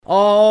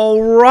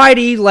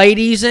Alrighty,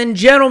 ladies and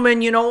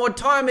gentlemen, you know what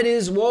time it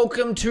is.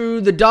 Welcome to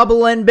the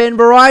Double N Ben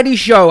Variety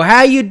Show.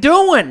 How you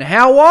doing?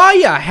 How are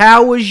you?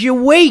 How was your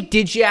week?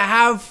 Did you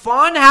have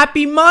fun?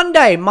 Happy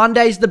Monday.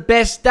 Monday's the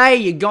best day.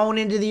 You're going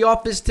into the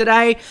office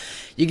today.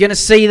 You're going to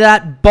see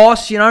that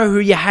boss, you know, who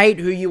you hate,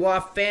 who you are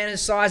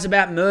fantasize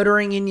about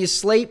murdering in your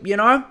sleep, you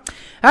know.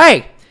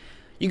 Hey,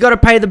 you got to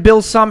pay the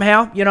bills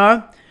somehow, you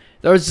know.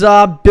 Those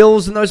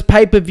bills and those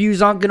pay-per-views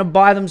aren't going to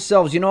buy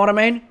themselves, you know what I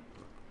mean?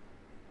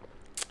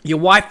 Your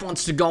wife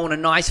wants to go on a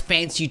nice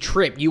fancy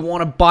trip. You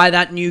want to buy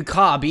that new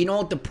car, but you know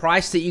what the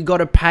price that you got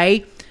to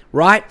pay,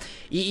 right?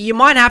 You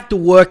might have to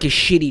work a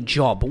shitty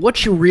job, but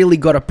what you really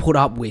got to put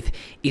up with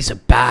is a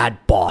bad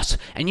boss.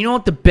 And you know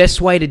what the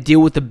best way to deal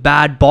with a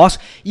bad boss?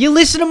 You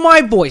listen to my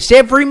voice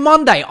every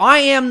Monday. I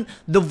am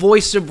the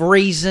voice of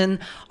reason.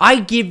 I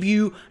give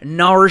you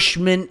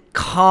nourishment,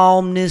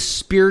 calmness,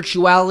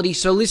 spirituality.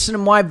 So listen to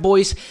my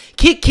voice.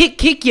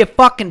 Kick your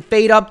fucking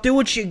feet up. Do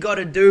what you got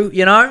to do,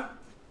 you know?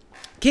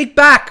 Kick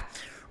back,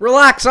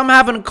 relax. I'm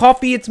having a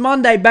coffee. It's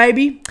Monday,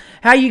 baby.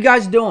 How you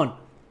guys doing?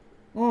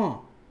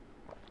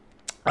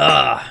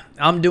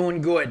 I'm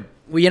doing good.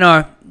 Well, you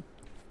know,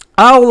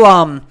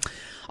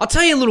 I'll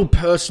tell you a little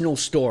personal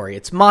story.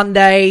 It's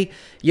Monday.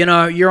 You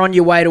know, you're on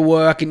your way to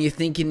work and you're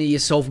thinking to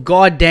yourself,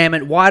 God damn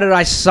it, why did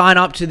I sign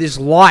up to this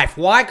life?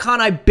 Why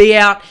can't I be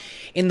out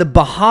in the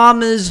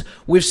Bahamas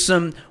with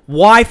some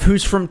wife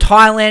who's from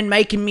Thailand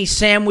making me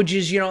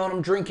sandwiches, you know, and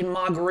I'm drinking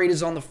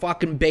margaritas on the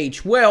fucking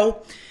beach?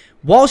 Well,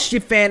 whilst you're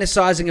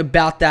fantasizing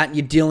about that and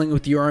you're dealing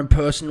with your own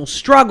personal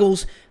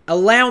struggles,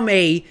 allow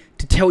me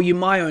to tell you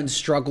my own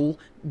struggle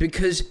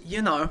because,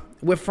 you know,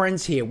 we're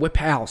friends here. We're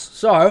pals.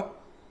 So,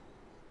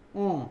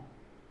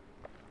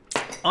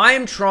 I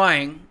am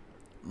trying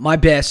my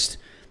best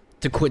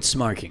to quit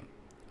smoking,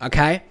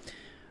 okay?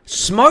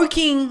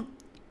 Smoking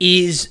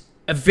is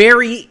a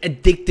very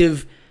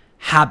addictive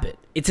habit.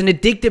 It's an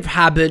addictive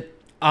habit.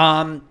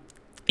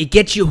 It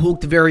gets you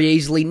hooked very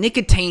easily.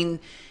 Nicotine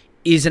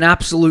is an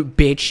absolute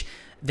bitch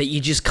that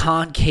you just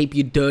can't keep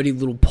your dirty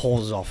little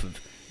paws off of.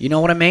 You know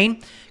what I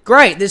mean?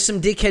 Great, there's some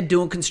dickhead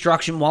doing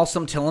construction whilst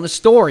I'm telling a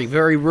story.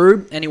 Very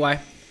rude. Anyway,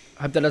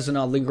 I hope that doesn't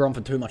linger on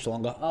for too much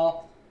longer.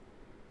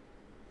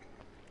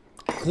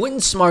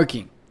 Quitting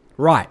smoking.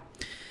 Right.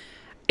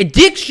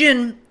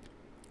 Addiction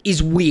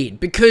is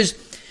weird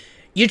because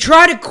you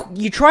try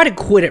to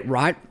quit it,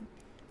 right?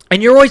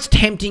 And you're always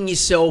tempting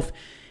yourself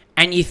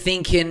and you're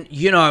thinking,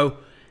 you know,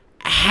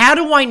 how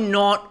do I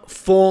not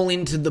fall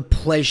into the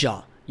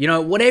pleasure? You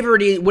know, whatever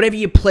it is, whatever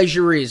your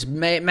pleasure is,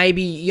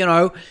 maybe, you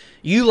know,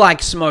 you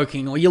like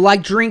smoking or you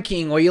like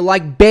drinking or you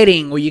like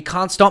betting or you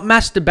can't stop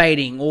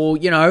masturbating or,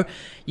 you know,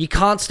 you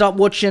can't stop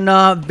watching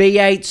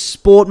V8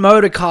 sport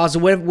motor cars or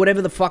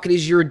whatever the fuck it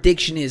is your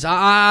addiction is.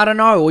 I don't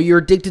know. Or you're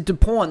addicted to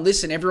porn.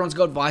 Listen, everyone's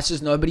got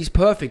vices. Nobody's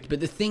perfect. But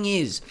the thing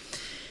is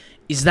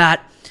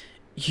that,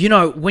 you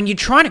know, when you're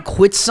trying to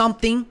quit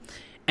something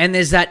and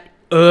there's that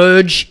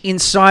urge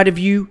inside of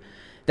you,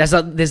 there's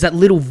that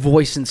little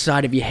voice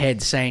inside of your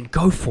head saying,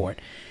 go for it.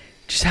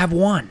 Just have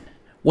one.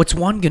 What's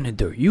one going to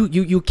do?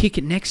 You'll kick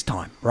it next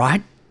time,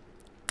 right?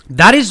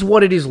 That is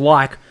what it is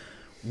like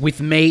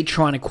with me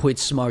trying to quit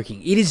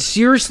smoking. It is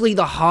seriously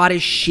the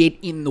hardest shit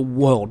in the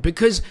world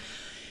because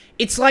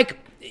it's like,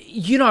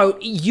 you know,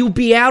 you'll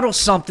be out or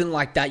something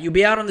like that. You'll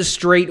be out on the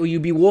street or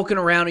you'll be walking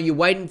around or you're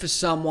waiting for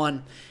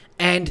someone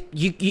and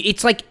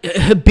it's like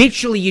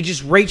habitually you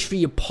just reach for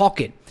your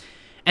pocket.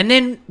 And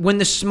then when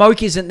the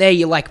smoke isn't there,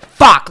 you're like,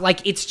 fuck.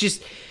 Like, it's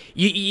just,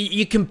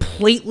 you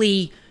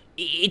completely,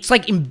 it's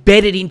like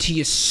embedded into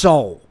your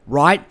soul,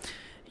 right?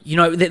 You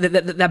know,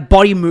 that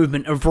body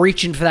movement of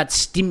reaching for that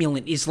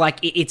stimulant is like,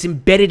 it's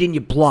embedded in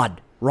your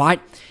blood,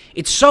 right?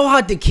 It's so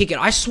hard to kick it.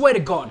 I swear to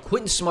God,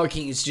 quitting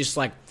smoking is just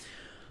like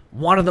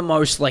one of the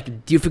most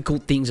like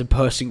difficult things a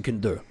person can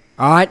do,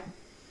 all right?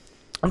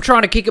 I'm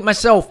trying to kick it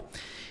myself.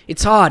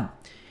 It's hard.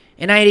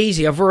 It ain't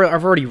easy. I've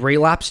already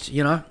relapsed,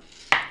 you know?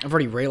 I've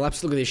already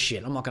relapsed. Look at this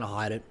shit. I'm not going to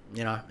hide it.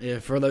 You know,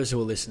 for those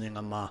who are listening,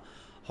 I'm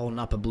holding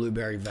up a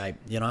blueberry vape.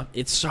 You know,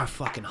 it's so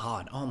fucking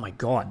hard. Oh my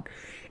God.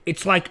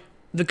 It's like,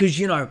 because,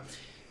 you know,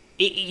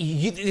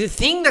 the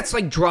thing that's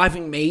like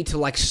driving me to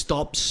like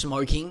stop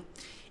smoking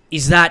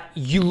is that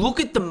you look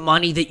at the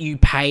money that you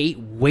pay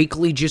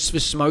weekly just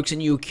for smokes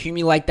and you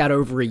accumulate that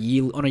over a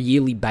year on a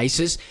yearly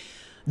basis.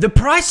 The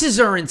prices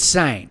are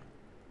insane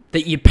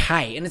that you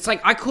pay. And it's like,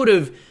 I could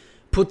have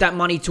put that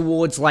money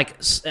towards like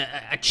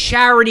a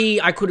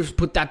charity. I could have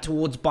put that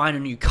towards buying a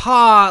new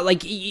car.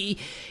 Like,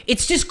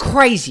 it's just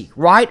crazy,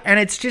 right? And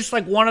it's just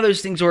like one of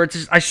those things where it's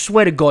just, I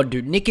swear to God,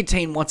 dude,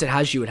 nicotine, once it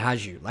has you, it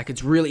has you. Like,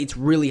 it's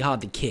really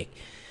hard to kick,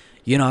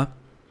 you know?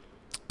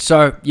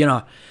 So, you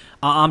know,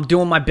 I'm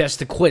doing my best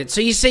to quit it.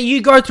 So you see,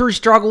 you go through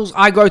struggles,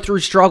 I go through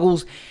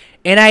struggles.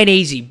 It ain't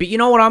easy. But you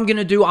know what I'm going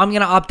to do? I'm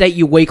going to update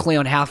you weekly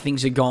on how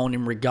things are going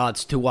in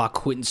regards to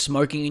quitting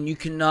smoking. And you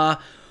can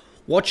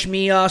watch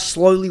me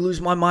slowly lose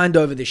my mind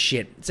over this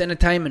shit. It's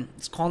entertainment.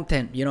 It's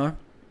content, you know?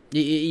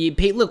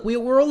 Look,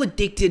 we're all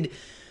addicted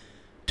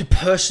to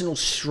personal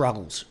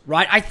struggles,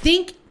 right? I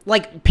think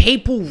like,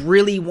 people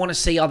really want to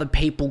see other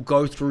people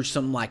go through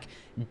some, like,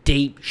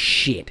 deep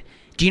shit.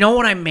 Do you know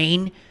what I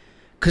mean?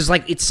 Because,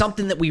 like, it's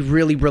something that we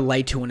really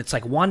relate to, and it's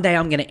like, one day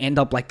I'm going to end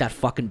up like that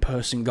fucking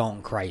person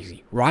going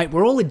crazy, right?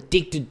 We're all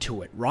addicted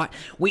to it, right?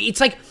 We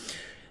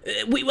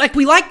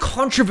like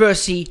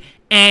controversy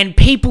and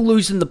people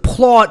losing the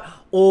plot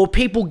or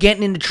people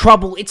getting into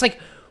trouble. It's like,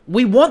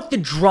 we want the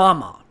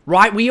drama,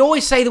 right? We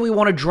always say that we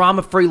want a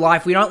drama-free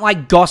life. We don't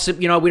like gossip,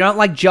 we don't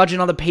like judging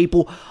other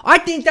people. I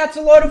think that's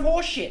a load of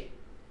horseshit.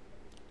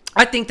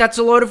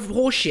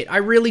 I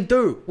really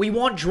do. We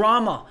want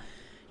drama,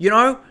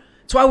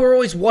 That's why we're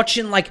always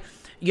watching, like,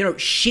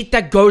 shit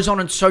that goes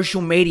on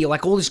social media,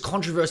 like all this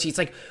controversy. It's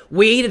like,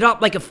 we eat it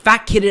up like a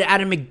fat kid at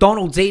a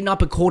McDonald's eating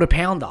up a quarter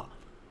pounder.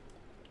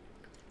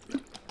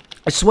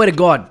 I swear to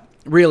God,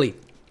 really.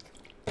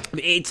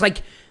 It's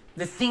like,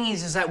 the thing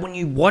is that when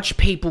you watch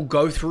people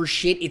go through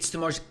shit, it's the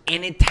most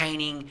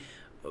entertaining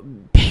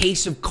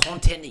piece of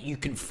content that you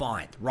can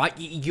find, right?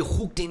 You're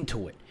hooked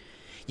into it.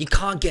 You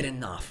can't get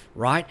enough,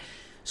 right?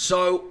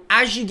 So,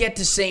 as you get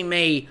to see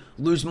me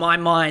lose my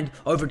mind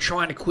over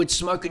trying to quit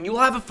smoking, you'll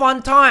have a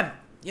fun time,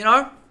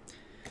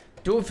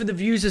 Do it for the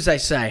views, as they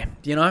say,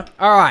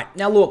 Alright,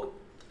 now look.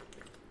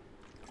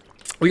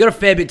 We got a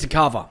fair bit to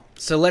cover.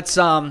 So let's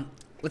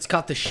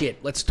cut the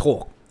shit. Let's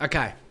talk.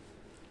 Okay.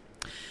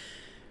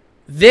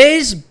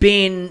 There's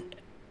been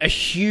a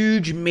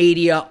huge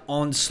media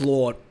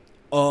onslaught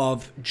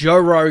of Joe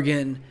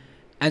Rogan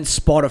and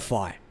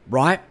Spotify,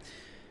 right?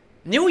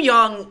 Neil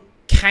Young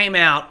came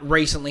out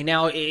recently.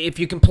 Now, if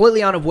you're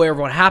completely unaware of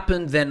what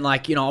happened, then,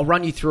 I'll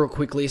run you through it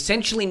quickly.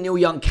 Essentially, Neil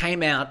Young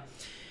came out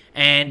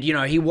and,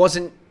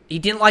 he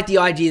didn't like the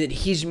idea that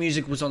his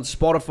music was on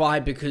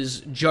Spotify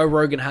because Joe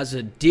Rogan has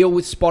a deal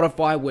with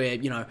Spotify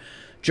where,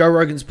 Joe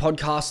Rogan's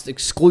podcasts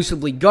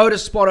exclusively go to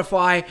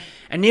Spotify.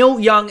 And Neil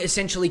Young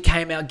essentially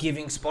came out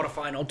giving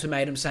Spotify an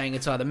ultimatum saying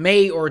it's either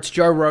me or it's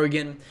Joe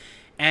Rogan.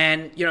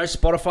 And,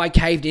 Spotify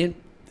caved in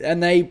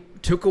and they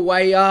took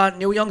away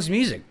Neil Young's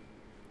music.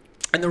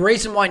 And the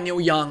reason why Neil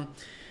Young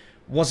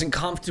wasn't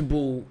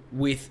comfortable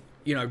with,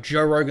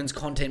 Joe Rogan's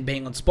content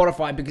being on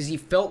Spotify because he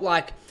felt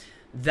like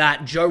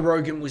that Joe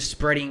Rogan was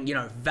spreading,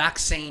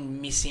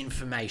 vaccine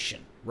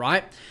misinformation,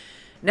 right?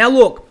 Now,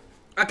 look,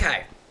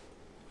 okay.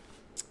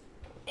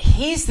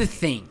 Here's the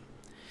thing.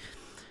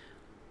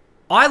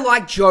 I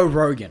like Joe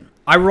Rogan.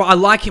 I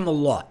like him a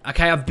lot,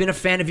 okay? I've been a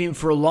fan of him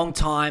for a long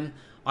time.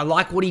 I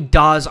like what he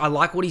does. I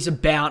like what he's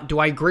about. Do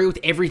I agree with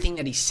everything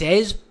that he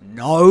says?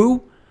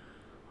 No.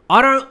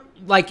 I don't,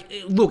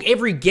 look,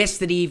 every guest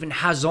that he even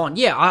has on,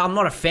 yeah, I'm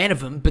not a fan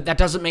of him, but that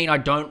doesn't mean I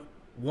don't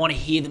want to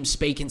hear them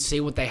speak and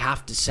see what they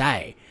have to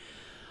say.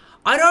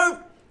 I don't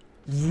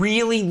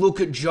really look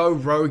at Joe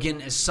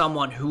Rogan as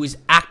someone who is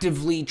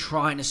actively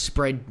trying to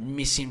spread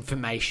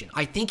misinformation.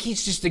 I think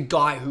he's just a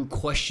guy who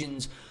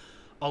questions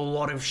a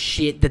lot of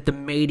shit that the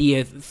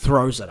media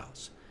throws at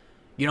us.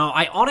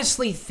 I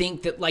honestly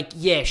think that,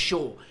 yeah,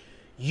 sure,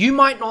 you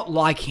might not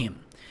like him.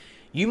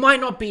 You might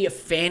not be a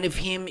fan of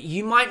him.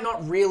 You might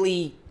not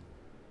really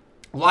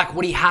like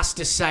what he has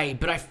to say,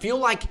 but I feel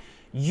like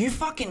you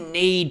fucking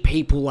need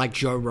people like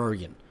Joe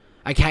Rogan,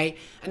 okay?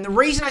 And the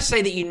reason I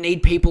say that you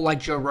need people like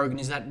Joe Rogan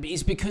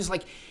is because,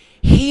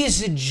 he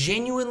is a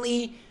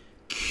genuinely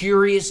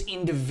curious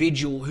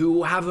individual who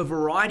will have a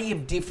variety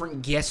of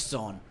different guests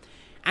on,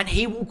 and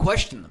he will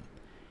question them.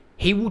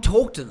 He will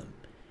talk to them.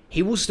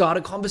 He will start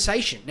a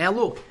conversation. Now,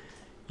 look,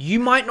 you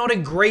might not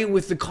agree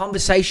with the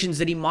conversations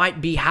that he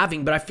might be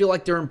having, but I feel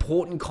like they're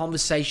important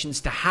conversations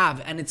to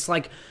have, and it's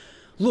like,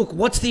 look,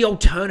 what's the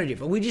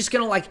alternative? Are we just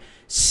going to,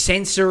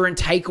 censor and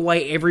take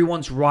away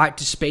everyone's right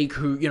to speak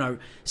who,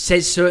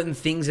 says certain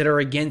things that are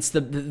against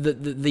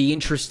the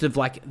interest of,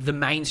 the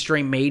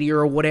mainstream media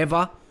or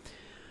whatever?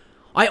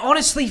 I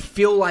honestly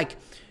feel like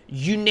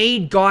you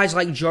need guys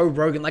like Joe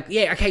Rogan.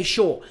 Yeah, okay,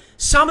 sure.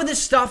 Some of the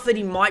stuff that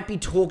he might be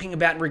talking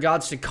about in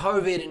regards to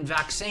COVID and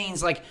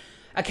vaccines,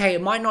 okay,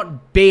 it might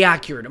not be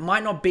accurate. It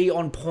might not be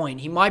on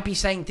point. He might be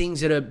saying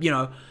things that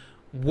are,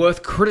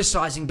 worth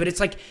criticizing, but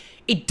it's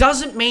it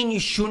doesn't mean you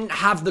shouldn't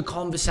have the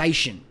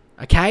conversation,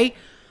 okay?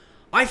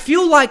 I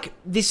feel like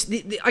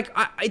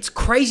it's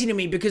crazy to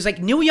me because,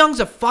 Neil Young's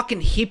a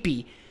fucking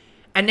hippie,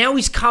 and now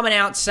he's coming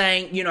out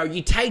saying,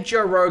 you take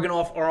Joe Rogan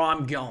off or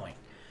I'm going.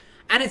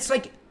 And it's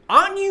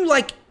aren't you,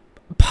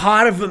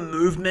 part of a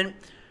movement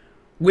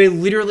where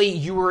literally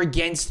you were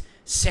against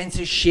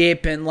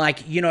censorship and,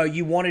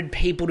 you wanted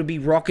people to be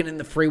rocking in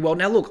the free world?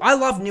 Now, look, I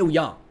love Neil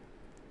Young.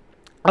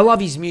 I love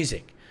his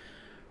music,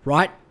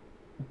 right?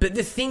 But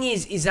the thing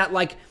is that,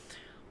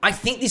 I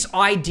think this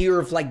idea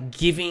of,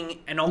 giving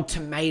an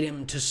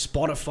ultimatum to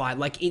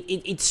Spotify,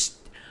 it's...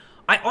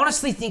 I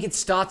honestly think it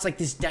starts,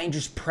 this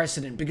dangerous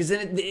precedent, because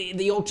then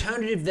the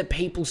alternative that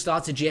people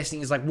start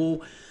suggesting is,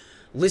 well,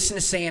 listen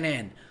to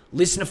CNN,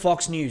 listen to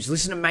Fox News,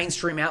 listen to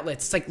mainstream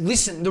outlets. It's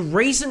listen, the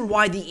reason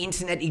why the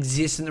internet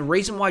exists and the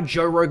reason why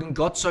Joe Rogan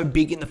got so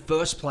big in the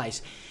first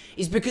place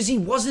is because he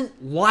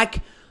wasn't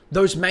like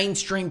those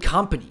mainstream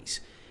companies.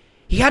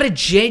 He had a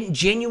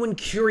genuine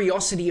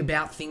curiosity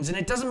about things, and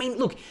it doesn't mean,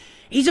 look,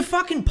 He's a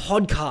fucking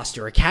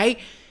podcaster, okay?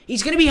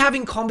 He's going to be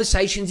having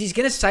conversations. He's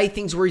going to say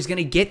things where he's going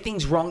to get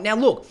things wrong. Now,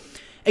 look,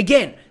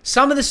 again,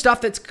 some of the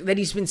stuff that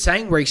he's been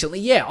saying recently,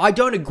 yeah, I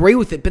don't agree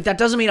with it, but that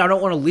doesn't mean I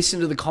don't want to listen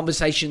to the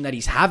conversation that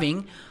he's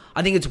having.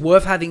 I think it's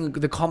worth having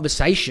the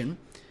conversation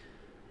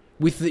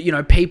with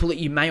the, people that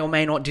you may or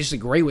may not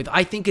disagree with.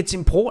 I think it's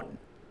important.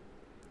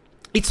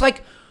 It's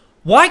like,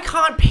 why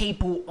can't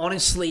people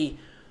honestly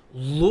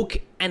look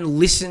and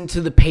listen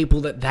to the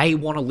people that they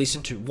want to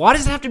listen to? Why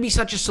does it have to be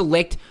such a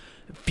select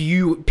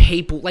few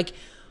people? Like,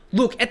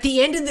 look, at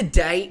the end of the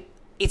day,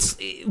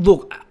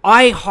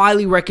 I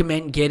highly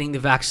recommend getting the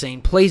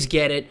vaccine. Please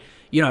get it.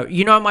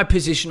 You know my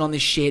position on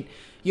this shit.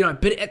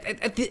 But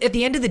at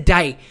the end of the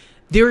day,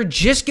 there are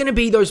just going to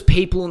be those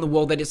people in the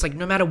world that it's like,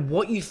 no matter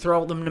what you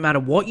throw at them, no matter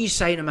what you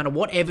say, no matter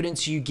what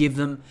evidence you give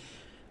them,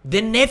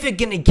 they're never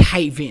going to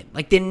cave in.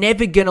 Like, they're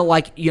never going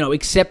to,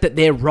 accept that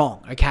they're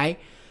wrong, okay?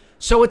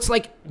 So it's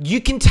like, you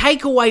can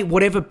take away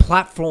whatever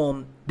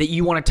platform that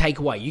you want to take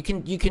away. You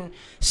can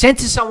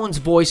censor someone's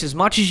voice as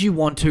much as you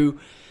want to,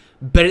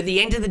 but at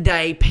the end of the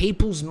day,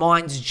 people's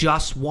minds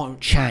just won't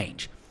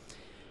change.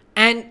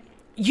 And,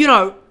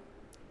 Neil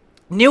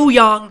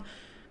Young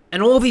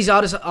and all these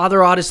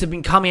other artists have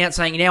been coming out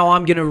saying, now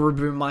I'm going to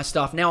remove my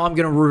stuff. Now I'm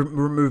going to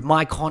remove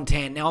my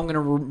content. Now I'm going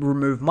to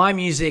remove my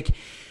music.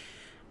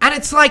 And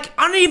it's like,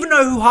 I don't even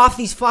know who half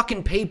these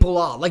fucking people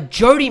are. Like,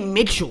 Jody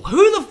Mitchell.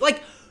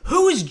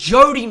 Who is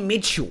Jody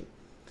Mitchell?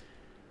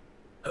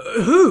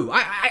 Who?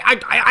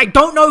 I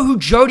don't know who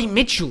Jody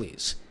Mitchell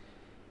is.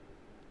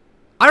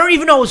 I don't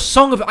even know a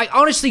song of... I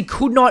honestly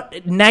could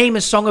not name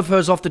a song of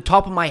hers off the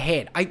top of my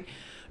head. I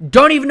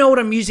don't even know what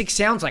her music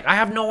sounds like. I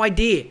have no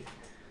idea.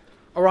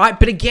 Alright?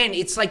 But again,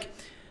 it's like...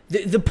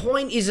 The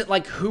point isn't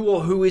like who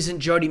or who isn't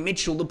Jody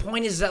Mitchell. The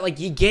point is that,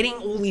 like, you're getting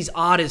all these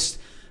artists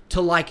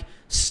to, like,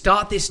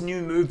 start this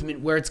new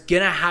movement where it's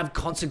gonna have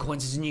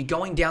consequences and you're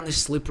going down this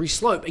slippery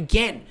slope.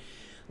 Again,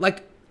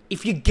 like,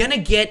 if you're gonna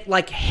get,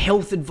 like,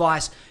 health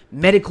advice,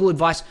 medical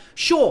advice,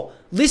 sure,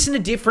 listen to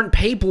different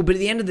people, but at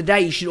the end of the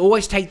day, you should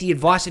always take the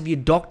advice of your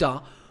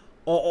doctor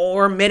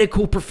or a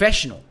medical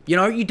professional.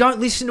 You don't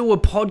listen to a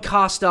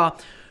podcaster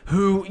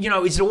who,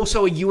 is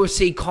also a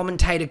UFC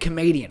commentator,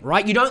 comedian,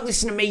 right? You don't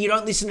listen to me, you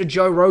don't listen to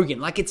Joe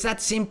Rogan. Like, it's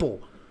that simple.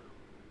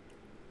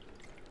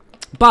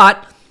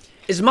 But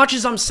as much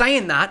as I'm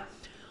saying that,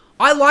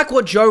 I like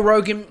what Joe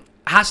Rogan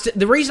has to...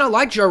 The reason I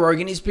like Joe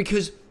Rogan is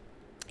because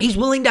he's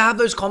willing to have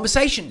those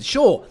conversations.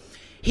 Sure,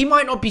 he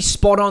might not be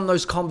spot on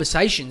those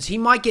conversations. He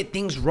might get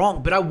things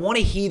wrong, but I want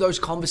to hear those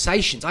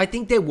conversations. I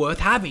think they're worth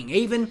having.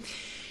 Even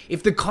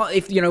if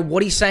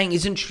what he's saying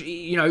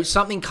isn't,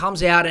 something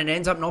comes out and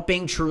ends up not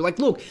being true. Like,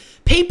 look,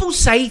 people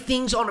say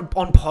things on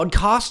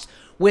podcasts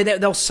where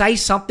they'll say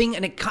something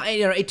and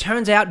it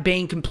turns out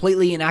being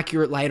completely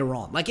inaccurate later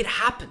on. Like, it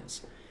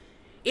happens.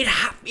 It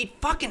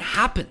fucking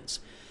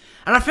happens.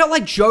 And I felt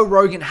like Joe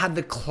Rogan had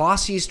the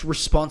classiest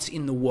response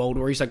in the world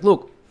where he's like,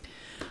 look,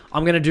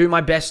 I'm going to do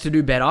my best to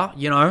do better,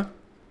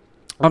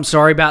 I'm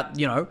sorry about,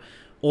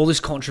 all this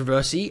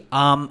controversy.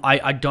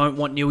 I don't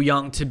want Neil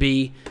Young to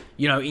be,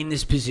 in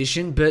this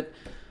position, but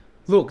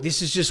look,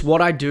 this is just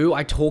what I do.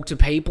 I talk to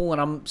people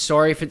and I'm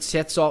sorry if it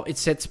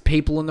sets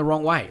people in the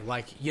wrong way.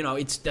 Like,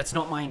 that's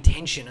not my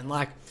intention. And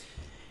like,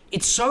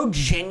 it's so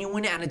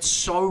genuine and it's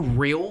so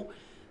real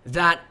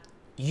that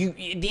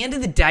at the end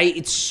of the day,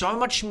 it's just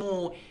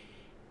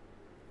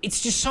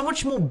so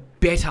much more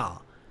better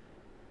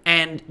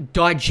and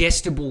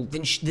digestible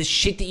than the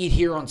shit that you'd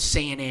hear on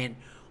CNN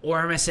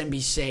or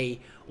MSNBC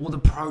or The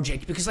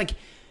Project. Because, like,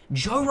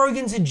 Joe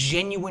Rogan's a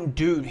genuine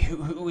dude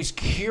who is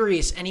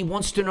curious and he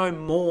wants to know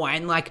more.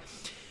 And, like,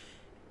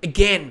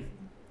 again,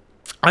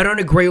 I don't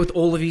agree with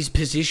all of his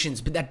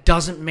positions, but that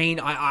doesn't mean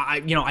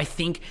I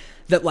think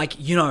that, like,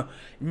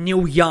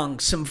 Neil Young,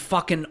 some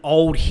fucking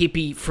old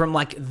hippie from,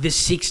 like, the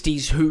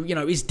 60s who,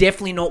 is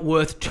definitely not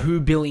worth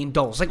 $2 billion.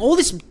 Like, all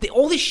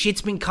this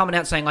shit's been coming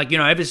out saying, like,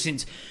 ever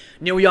since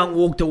Neil Young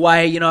walked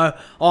away,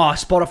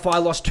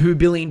 Spotify lost $2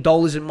 billion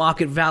in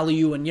market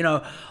value and,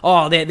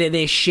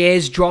 their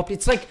shares dropped.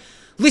 It's like,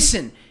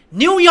 listen,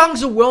 Neil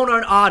Young's a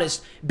well-known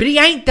artist, but he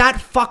ain't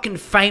that fucking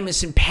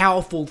famous and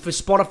powerful for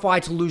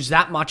Spotify to lose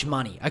that much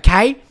money,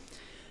 okay?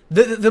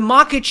 The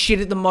market's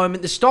shit at the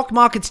moment. The stock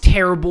market's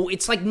terrible.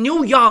 It's like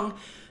Neil Young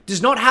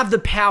does not have the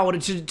power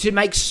to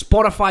make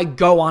Spotify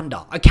go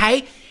under,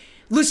 okay?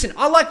 Listen,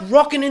 I like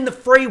rocking in the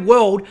free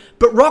world,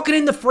 but rocking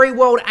in the free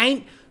world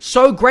ain't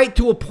so great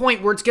to a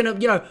point where it's going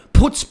to,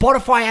 put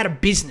Spotify out of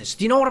business.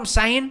 Do you know what I'm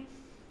saying?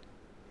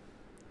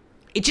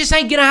 It just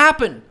ain't going to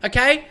happen,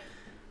 okay?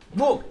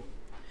 Look,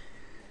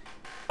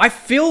 I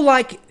feel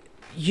like,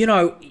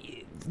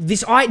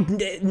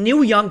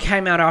 Neil Young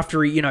came out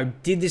after he,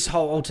 did this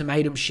whole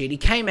ultimatum shit. He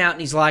came out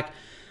and he's like,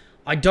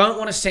 I don't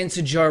want to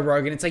censor Joe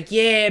Rogan. It's like,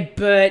 yeah,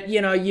 but,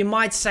 you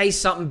might say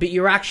something, but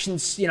your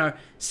actions,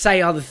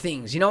 say other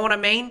things. You know what I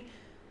mean?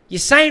 You're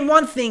saying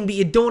one thing, but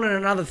you're doing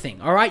another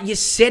thing, all right? You're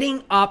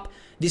setting up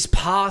this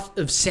path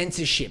of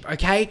censorship,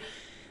 okay?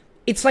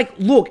 It's like,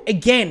 look,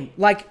 again,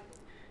 like,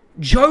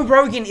 Joe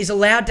Rogan is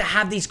allowed to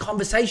have these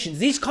conversations.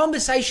 These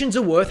conversations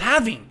are worth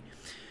having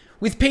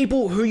with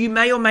people who you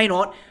may or may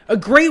not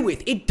agree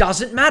with. It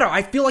doesn't matter.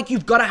 I feel like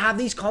you've got to have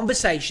these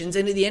conversations,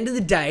 and at the end of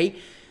the day,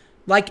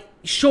 like,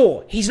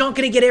 sure, he's not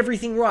going to get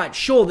everything right.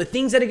 Sure, the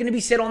things that are going to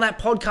be said on that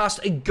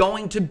podcast are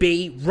going to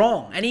be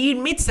wrong. And he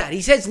admits that.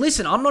 He says,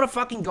 listen, I'm not a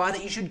fucking guy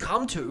that you should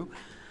come to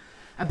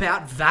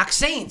about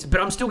vaccines,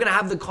 but I'm still going to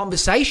have the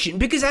conversation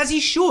because as he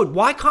should.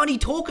 Why can't he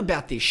talk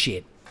about this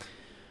shit?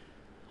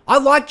 I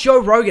like Joe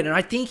Rogan, and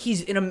I think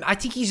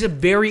he's a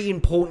very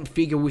important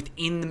figure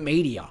within the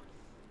media.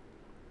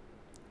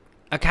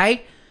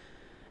 Okay?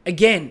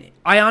 Again,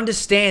 I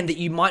understand that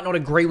you might not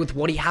agree with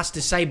what he has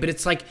to say, but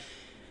it's like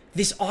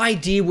this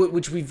idea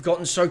which we've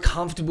gotten so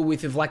comfortable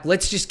with of like,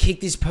 let's just kick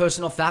this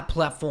person off that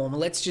platform,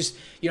 and let's just,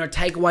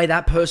 take away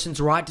that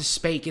person's right to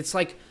speak. It's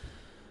like,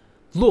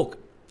 look,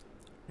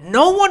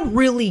 no one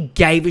really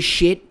gave a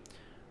shit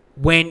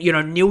when,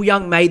 Neil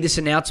Young made this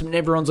announcement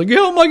and everyone's like,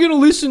 how am I going to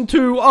listen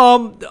to,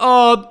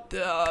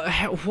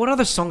 what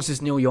other songs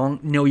does Neil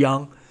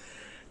Young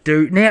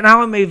do?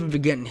 Now I'm even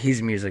forgetting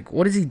his music.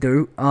 What does he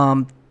do?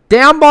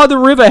 Down by the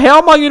river. How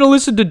am I going to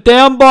listen to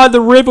Down by the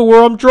River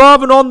where I'm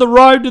driving on the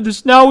road to the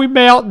snowy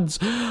mountains?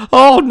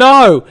 Oh,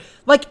 no.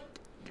 Like,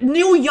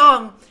 Neil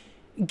Young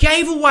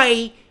gave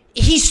away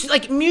his,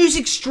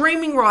 music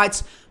streaming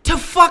rights to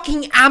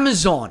fucking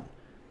Amazon.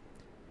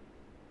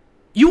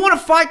 You want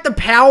to fight the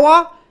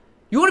power?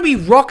 You want to be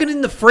rocking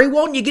in the free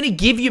world and you're going to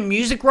give your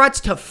music rights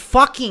to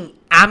fucking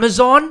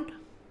Amazon?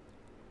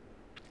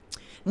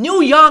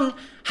 Neil Young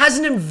has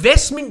an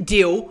investment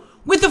deal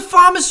with a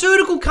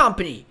pharmaceutical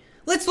company.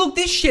 Let's look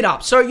this shit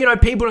up. So,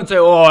 people don't say,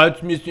 oh,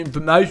 that's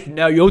misinformation.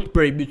 Now you're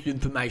spreading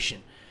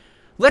misinformation.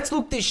 Let's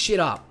look this shit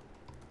up.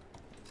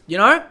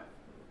 Yeah,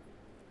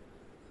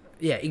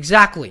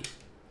 exactly.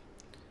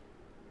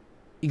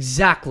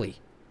 Exactly.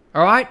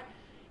 All right?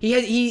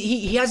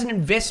 He has an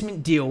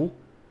investment deal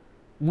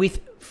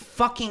with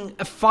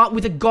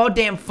with a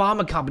goddamn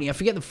pharma company. I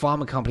forget the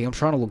pharma company. I'm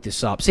trying to look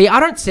this up. See, I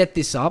don't set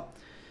this up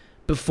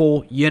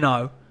before,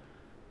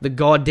 the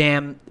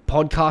goddamn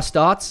podcast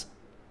starts.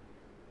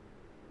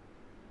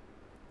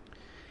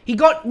 He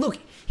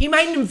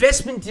made an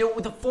investment deal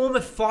with a former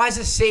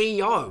Pfizer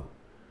CEO.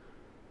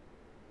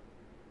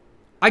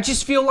 I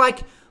just feel like,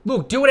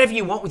 look, do whatever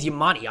you want with your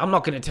money. I'm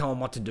not going to tell him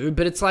what to do,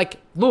 but it's like,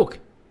 look,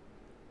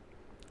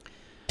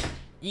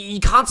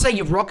 you can't say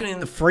you're rocking in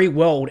the free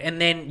world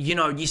and then,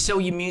 you sell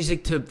your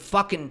music to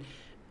fucking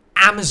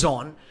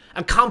Amazon,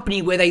 a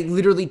company where they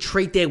literally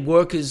treat their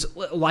workers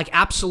like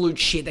absolute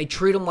shit. They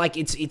treat them like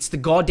it's the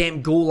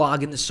goddamn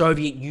gulag in the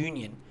Soviet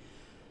Union.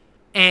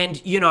 And,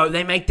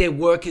 they make their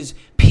workers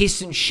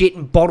piss and shit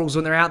in bottles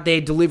when they're out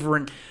there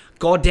delivering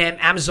goddamn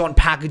Amazon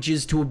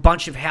packages to a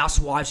bunch of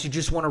housewives who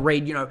just want to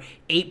read,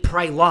 Eat,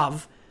 Pray,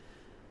 Love.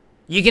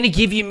 You're going to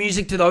give your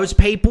music to those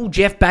people?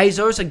 Jeff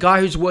Bezos, a guy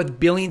who's worth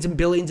billions and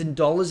billions of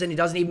dollars and he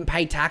doesn't even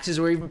pay taxes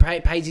or even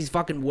pays his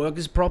fucking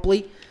workers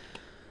properly?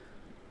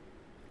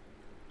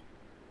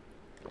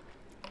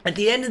 At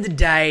the end of the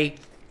day,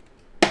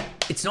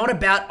 it's not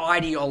about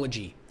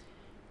ideology.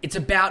 It's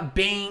about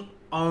being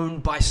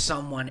owned by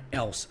someone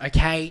else,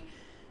 okay?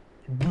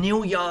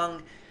 Neil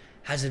Young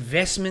has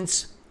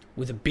investments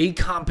with a big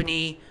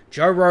company.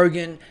 Joe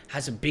Rogan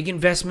has a big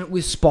investment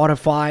with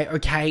Spotify,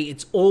 okay?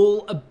 It's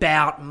all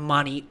about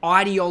money.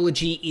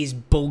 Ideology is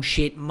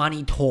bullshit.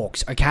 Money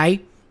talks,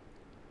 okay?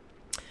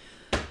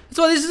 That's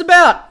what this is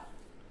about.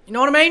 You know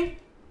what I mean?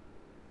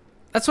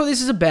 That's what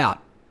this is about,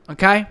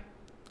 okay?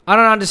 I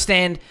don't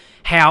understand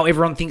how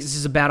everyone thinks this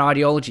is about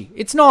ideology.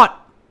 It's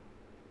not.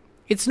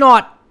 It's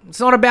not. It's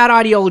not about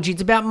ideology.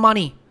 It's about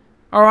money.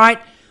 All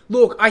right?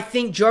 Look, I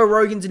think Joe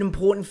Rogan's an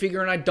important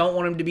figure and I don't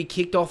want him to be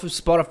kicked off of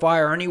Spotify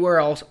or anywhere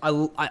else.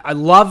 I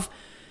love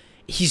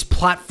his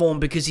platform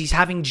because he's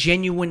having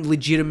genuine,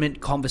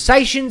 legitimate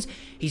conversations.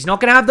 He's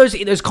not going to have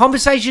those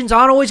conversations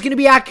aren't always going to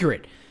be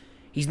accurate.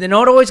 They're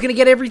not always going to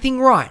get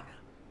everything right.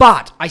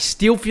 But I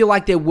still feel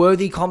like they're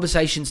worthy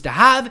conversations to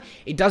have.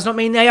 It does not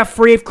mean they are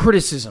free of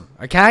criticism,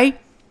 okay?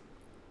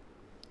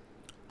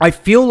 I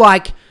feel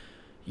like,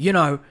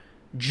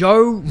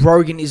 Joe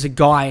Rogan is a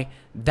guy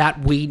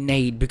that we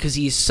need because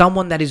he is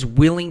someone that is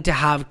willing to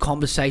have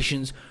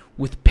conversations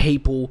with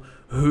people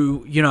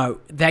who,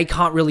 they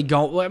can't really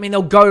go. I mean,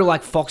 they'll go to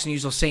like Fox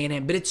News or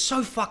CNN, but it's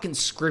so fucking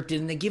scripted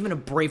and they're given a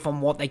brief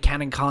on what they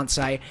can and can't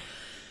say.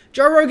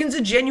 Joe Rogan's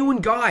a genuine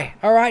guy,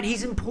 all right?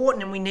 He's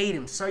important and we need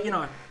him. So,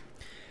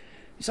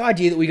 this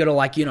idea that we got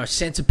to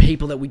censor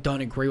people that we don't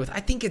agree with, I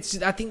think that's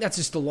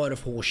just a load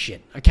of horse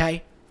shit,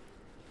 okay?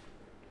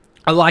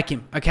 I like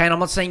him, okay? And I'm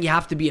not saying you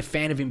have to be a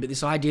fan of him, but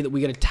this idea that we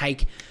got to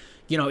take,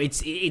 it's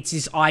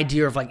this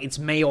idea of like, it's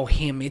me or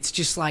him. It's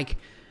just like,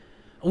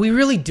 are we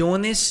really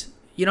doing this?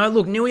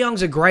 Look, Neil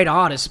Young's a great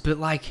artist, but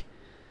like,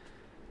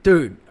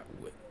 dude,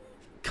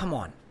 come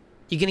on.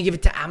 You're going to give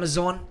it to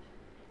Amazon?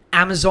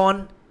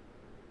 Amazon?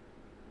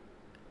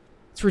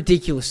 It's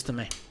ridiculous to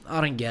me.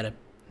 I don't get it.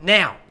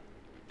 Now,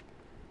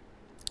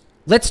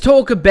 let's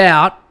talk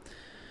about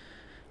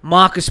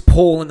Marcus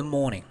Paul in the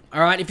morning.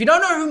 All right? If you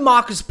don't know who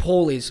Marcus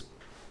Paul is,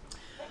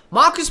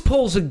 Marcus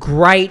Paul's a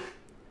great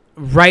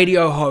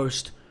radio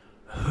host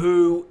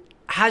who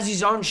has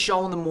his own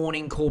show in the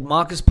morning called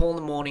Marcus Paul in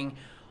the Morning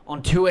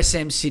on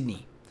 2SM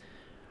Sydney.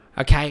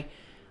 Okay?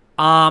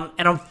 And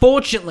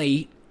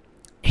unfortunately,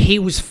 he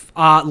was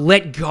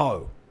let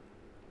go.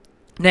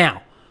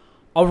 Now,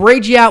 I'll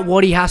read you out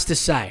what he has to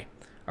say.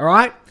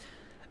 Alright?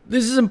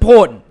 This is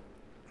important.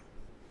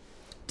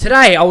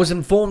 Today, I was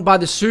informed by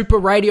the Super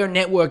Radio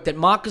Network that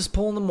Marcus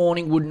Paul in the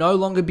Morning would no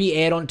longer be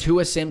aired on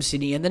 2SM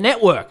Sydney and the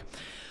network.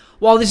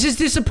 While this is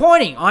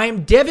disappointing, I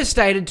am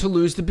devastated to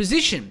lose the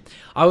position.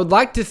 I would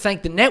like to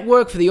thank the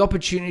network for the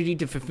opportunity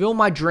to fulfill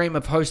my dream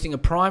of hosting a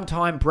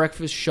primetime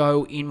breakfast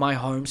show in my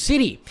home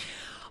city.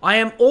 I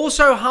am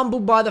also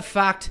humbled by the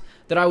fact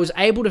that I was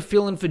able to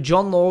fill in for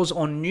John Laws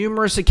on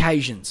numerous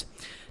occasions.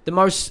 The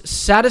most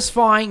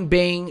satisfying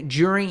being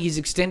during his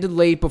extended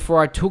leave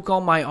before I took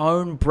on my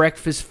own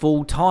breakfast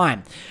full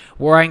time,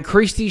 where I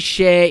increased his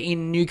share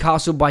in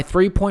Newcastle by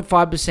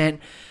 3.5%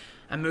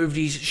 and moved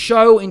his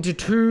show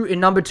into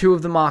number 2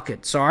 of the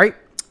market.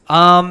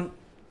 In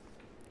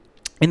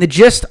the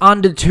just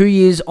under 2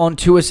 years on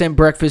 2SM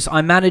Breakfast,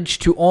 I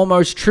managed to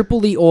almost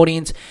triple the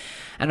audience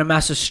and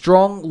amass a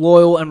strong,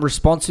 loyal, and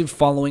responsive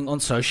following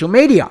on social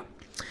media.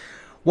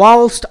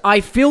 Whilst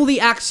I feel the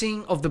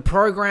axing of the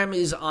program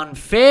is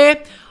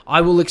unfair,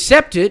 I will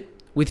accept it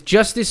with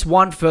just this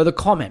one further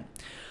comment.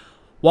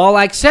 While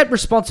I accept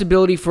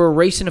responsibility for a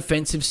recent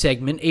offensive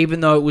segment, even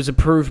though it was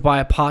approved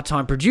by a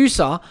part-time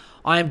producer,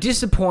 I am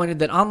disappointed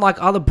that unlike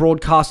other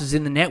broadcasters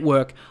in the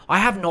network, I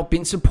have not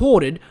been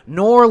supported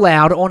nor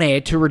allowed on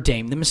air to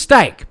redeem the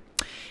mistake.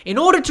 In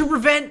order to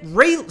prevent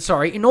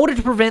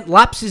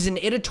lapses in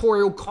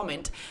editorial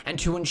comment and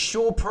to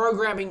ensure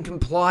programming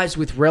complies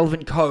with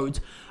relevant codes,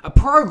 a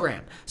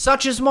program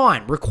such as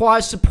mine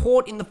requires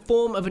support in the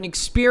form of an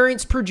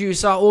experienced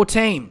producer or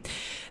team.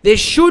 There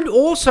should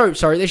also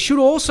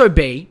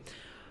be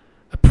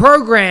a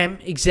program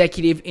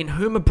executive in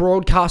whom a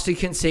broadcaster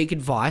can seek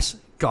advice,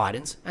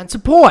 guidance, and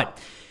support.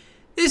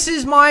 This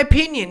is my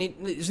opinion.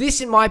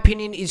 This, in my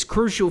opinion, is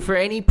crucial for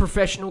any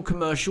professional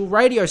commercial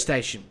radio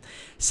station.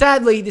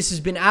 Sadly, this has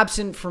been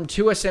absent from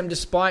 2SM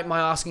despite my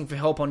asking for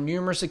help on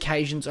numerous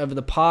occasions over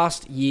the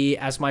past year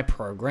as my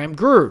program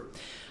grew.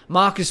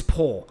 Marcus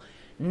Paul.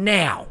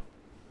 Now,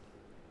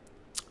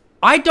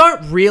 I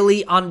don't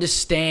really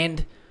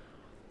understand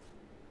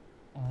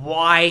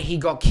why he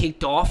got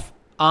kicked off.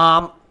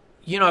 What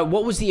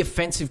was the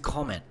offensive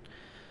comment?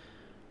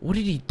 What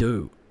did he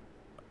do?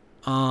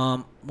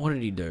 What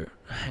did he do?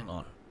 Hang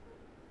on.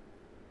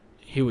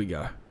 Here we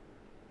go.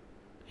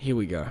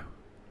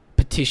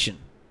 Petition.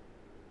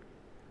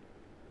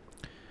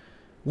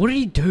 What did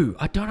he do?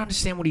 I don't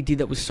understand what he did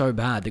that was so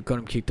bad that got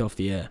him kicked off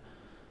the air.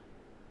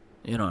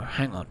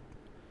 Hang on.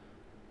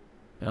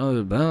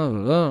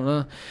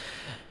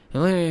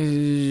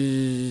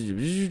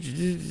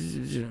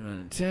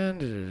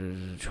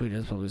 Tweet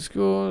as public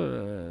school.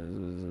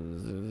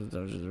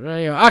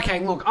 Okay,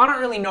 look, I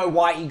don't really know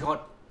why he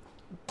got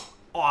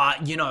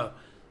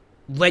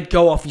let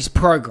go off his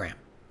program.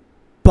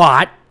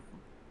 But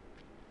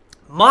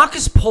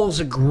Marcus Paul's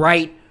a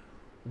great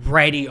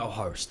radio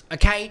host,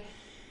 okay?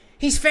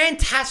 He's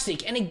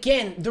fantastic. And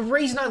again, the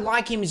reason I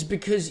like him is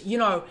because,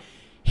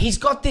 he's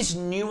got this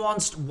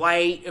nuanced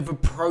way of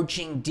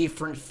approaching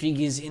different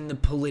figures in the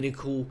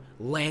political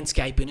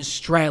landscape in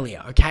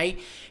Australia, okay?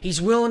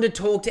 He's willing to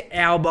talk to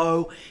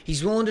Albo.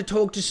 He's willing to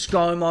talk to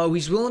ScoMo.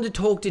 He's willing to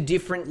talk to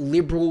different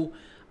Liberal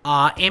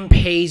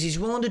MPs. He's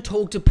willing to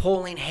talk to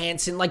Pauline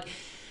Hanson.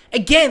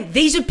 Again,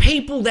 these are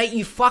people that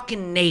you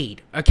fucking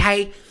need,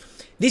 okay?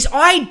 This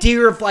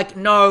idea of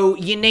no,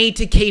 you need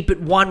to keep it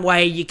one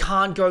way, you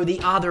can't go the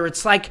other.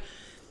 It's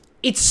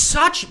it's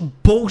such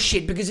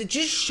bullshit because it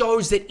just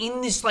shows that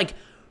in this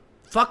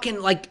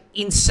fucking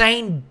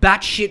insane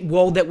batshit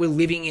world that we're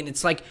living in,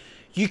 it's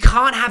you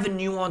can't have a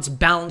nuanced,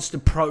 balanced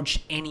approach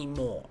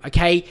anymore,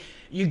 okay?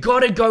 You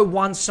gotta go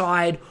one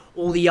side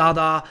or the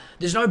other.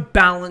 There's no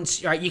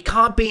balance, right? You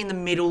can't be in the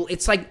middle.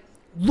 It's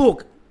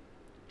look,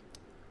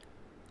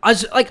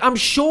 I'm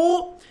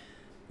sure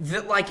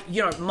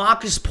that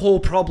Marcus Paul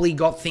probably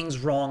got things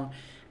wrong.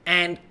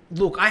 And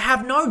look, I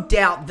have no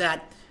doubt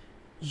that,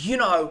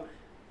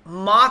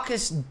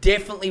 Marcus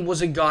definitely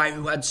was a guy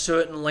who had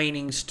certain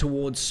leanings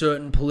towards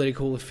certain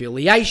political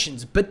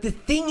affiliations. But the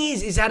thing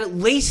is that at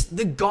least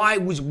the guy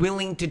was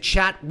willing to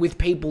chat with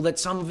people that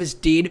some of us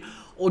did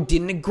or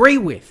didn't agree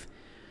with.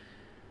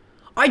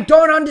 I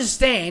don't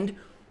understand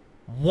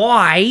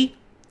why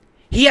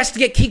he has to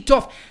get kicked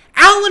off.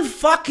 Alan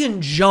fucking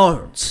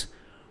Jones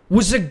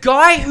was a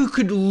guy who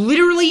could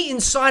literally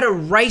incite a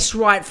race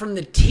riot from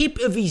the tip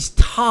of his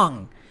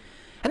tongue.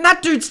 And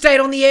that dude stayed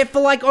on the air for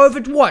over,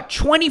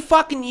 20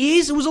 fucking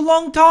years? It was a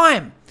long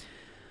time.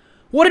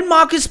 What did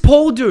Marcus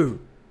Paul do?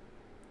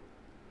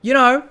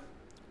 I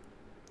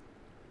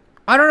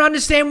don't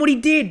understand what he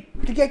did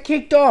to get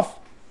kicked off.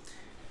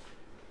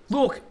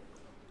 Look,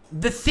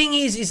 the thing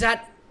is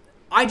that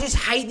I just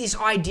hate this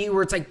idea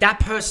where it's that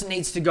person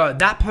needs to go,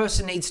 that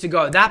person needs to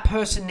go, that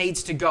person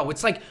needs to go.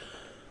 It's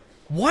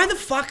Why the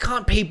fuck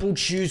can't people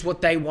choose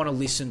what they want to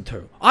listen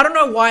to? I don't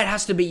know why it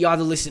has to be you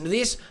either listen to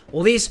this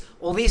or this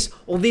or this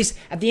or this.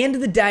 At the end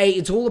of the day,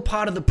 it's all a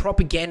part of the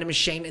propaganda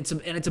machine. It's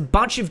a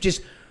bunch of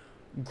just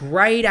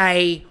grade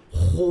A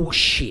horse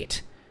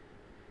shit.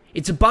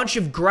 It's a bunch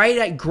of grade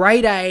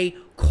A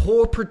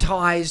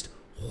corporatized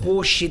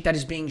horse shit that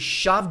is being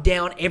shoved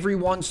down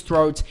everyone's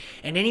throats,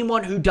 and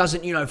anyone who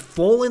doesn't,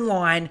 fall in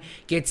line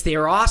gets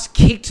their ass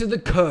kicked to the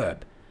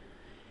curb.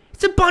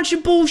 It's a bunch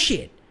of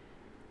bullshit.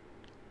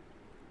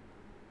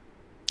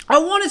 I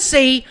want to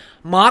see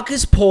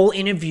Marcus Paul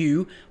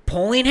interview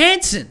Pauline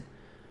Hanson.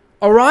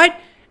 All right?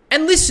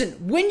 And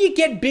listen, when you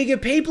get bigger,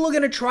 people are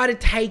going to try to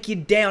take you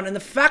down. And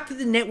the fact that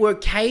the network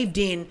caved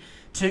in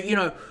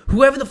to,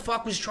 whoever the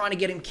fuck was trying to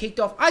get him kicked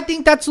off, I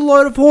think that's a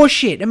load of horse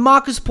shit. And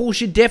Marcus Paul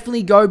should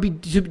definitely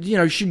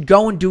should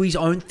go and do his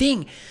own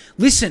thing.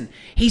 Listen,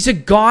 he's a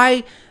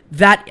guy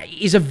that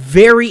is a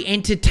very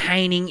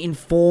entertaining,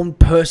 informed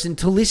person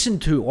to listen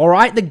to, all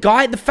right?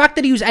 The fact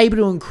that he was able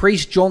to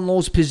increase John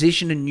Law's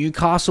position in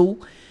Newcastle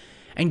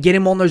and get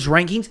him on those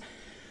rankings,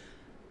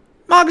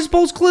 Marcus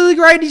Paul's clearly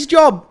great at his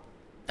job.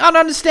 I don't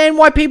understand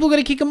why people are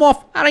going to kick him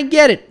off. I don't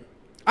get it.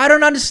 I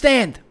don't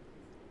understand.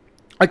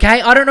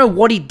 Okay? I don't know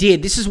what he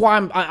did. This is why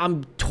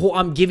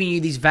I'm giving you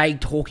these vague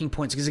talking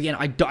points, because again,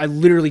 I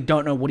literally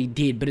don't know what he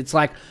did, but it's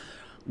like,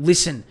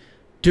 listen,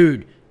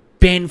 dude,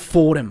 Ben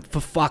Fordham, for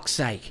fuck's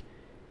sake.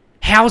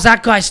 How's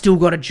that guy still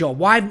got a job?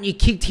 Why haven't you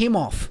kicked him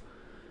off?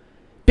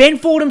 Ben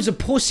Fordham's a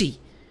pussy.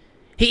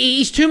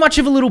 He's too much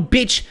of a little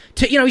bitch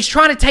to, he's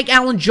trying to take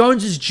Alan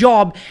Jones's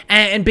job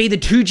and be the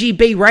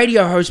 2GB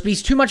radio host, but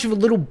he's too much of a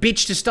little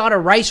bitch to start a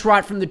race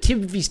right from the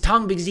tip of his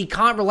tongue because he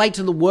can't relate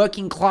to the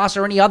working class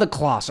or any other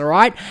class, all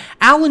right?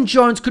 Alan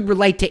Jones could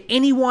relate to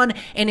anyone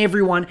and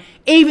everyone,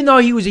 even though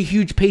he was a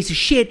huge piece of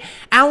shit.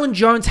 Alan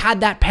Jones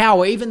had that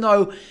power, even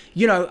though,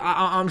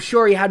 I'm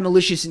sure he had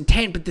malicious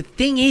intent, but the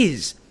thing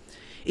is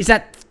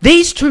that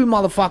these two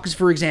motherfuckers,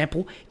 for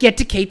example, get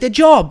to keep their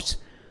jobs.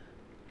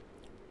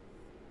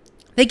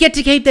 They get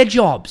to keep their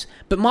jobs.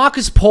 But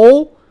Marcus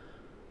Paul,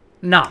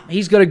 nah,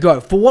 he's got to go.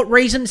 For what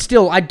reason?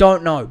 Still, I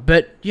don't know.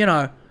 But,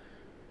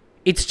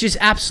 it's just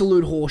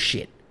absolute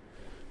horseshit.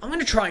 I'm going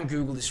to try and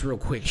Google this real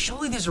quick.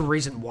 Surely there's a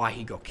reason why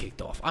he got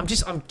kicked off. I'm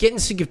getting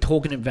sick of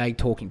talking in vague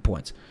talking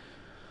points.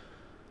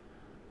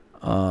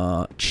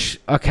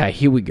 Okay,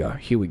 here we go.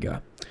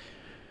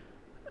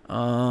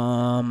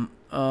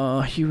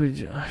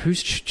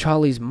 Who's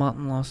Charlie's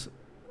Mutton last...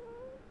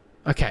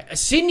 Okay, a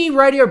Sydney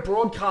radio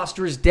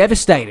broadcaster is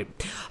devastated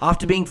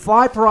after being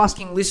fired for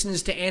asking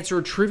listeners to answer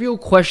a trivial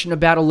question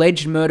about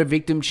alleged murder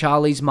victim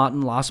Charlie's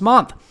Mutton last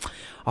month.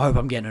 I hope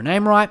I'm getting her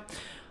name right.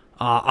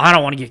 I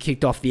don't want to get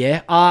kicked off the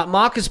air.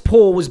 Marcus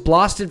Paul was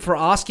blasted for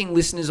asking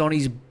listeners on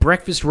his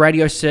breakfast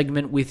radio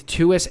segment with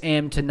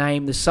 2SM to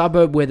name the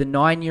suburb where the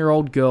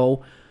 9-year-old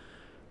girl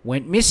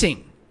went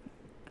missing.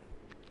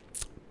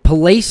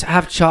 Police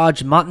have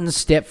charged Mutton's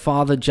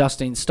stepfather,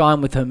 Justine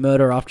Stein, with her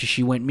murder after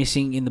she went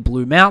missing in the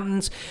Blue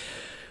Mountains.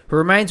 Her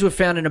remains were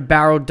found in a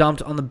barrel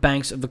dumped on the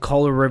banks of the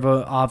Kohler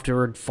River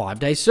after a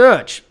 5-day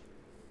search.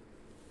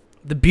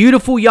 The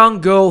beautiful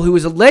young girl who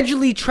was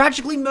allegedly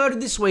tragically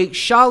murdered this week,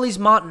 Charlie's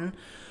Mutton,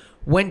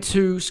 went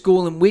to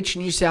school in which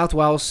New South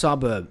Wales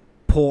suburb?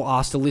 Paul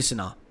asked a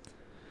listener.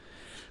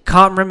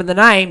 Can't remember the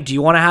name. Do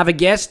you want to have a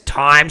guess?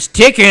 Time's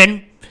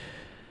ticking.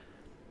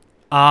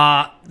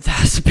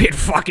 That's a bit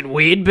fucking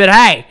weird, but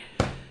hey,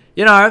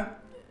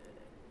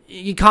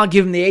 you can't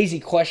give them the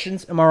easy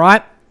questions, am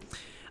I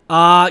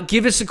right?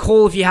 Give us a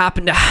call if you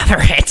happen to have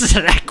an answer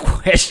to that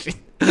question.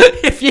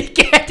 If you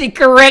get it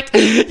correct,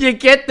 you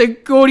get the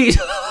goodies.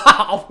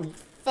 Oh,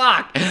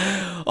 fuck.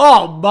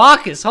 Oh,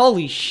 Marcus,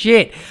 holy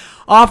shit.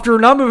 After a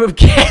number of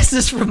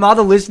guesses from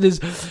other listeners,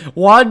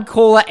 one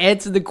caller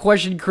answered the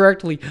question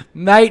correctly.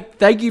 Mate,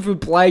 thank you for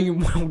playing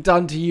and well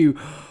done to you.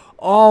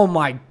 Oh,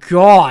 my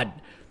God.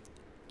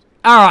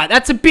 Alright,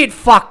 that's a bit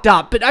fucked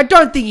up, but I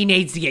don't think he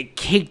needs to get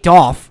kicked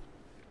off.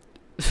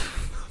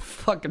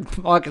 Fucking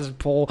Marcus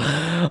Paul.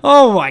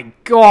 Oh my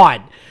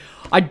God.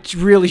 I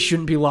really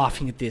shouldn't be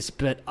laughing at this,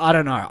 but I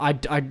don't know.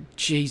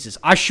 Jesus.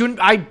 I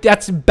shouldn't,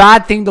 that's a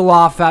bad thing to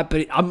laugh at,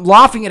 but I'm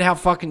laughing at how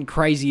fucking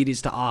crazy it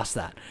is to ask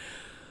that.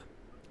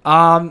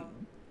 Hang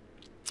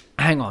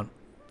on.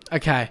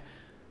 Okay.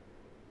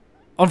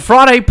 On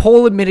Friday,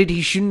 Paul admitted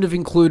he shouldn't have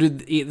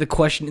included the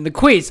question in the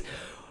quiz.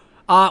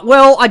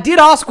 Well, I did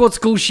ask what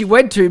school she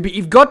went to, but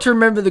you've got to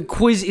remember the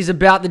quiz is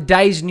about the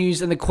day's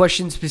news and the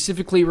question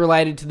specifically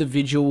related to the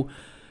vigil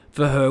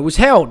for her was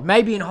held.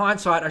 Maybe in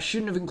hindsight, I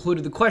shouldn't have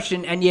included the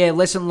question, and yeah,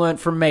 lesson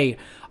learnt from me.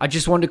 I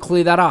just wanted to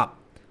clear that up.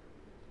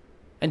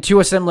 And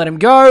 2SM let him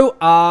go.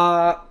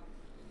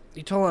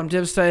 He told her, I'm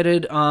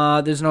devastated.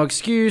 There's no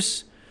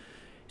excuse.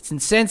 It's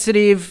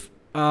insensitive.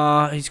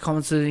 He's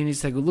commented he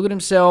needs to take a look at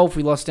himself.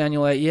 We lost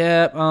Daniel 8.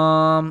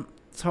 Yeah,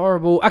 it's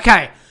horrible.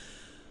 Okay.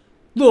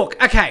 Look.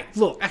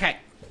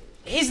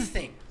 Here's the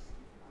thing.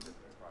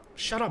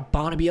 Shut up,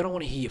 Barnaby. I don't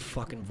want to hear your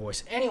fucking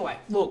voice. Anyway,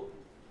 look.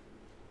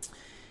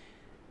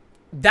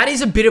 That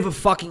is a bit of a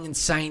fucking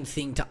insane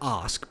thing to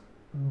ask.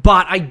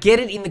 But I get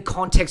it in the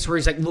context where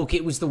he's like, look,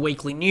 it was the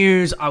weekly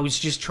news. I was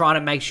just trying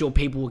to make sure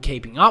people were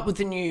keeping up with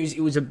the news.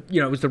 It was it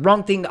was the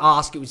wrong thing to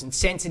ask. It was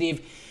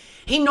insensitive.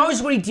 He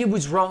knows what he did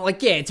was wrong.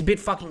 Like, yeah, it's a bit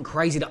fucking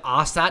crazy to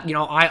ask that.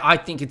 I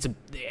think it's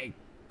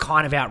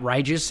kind of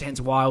outrageous.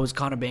 Hence why I was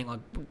kind of being like,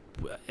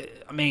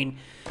 I mean,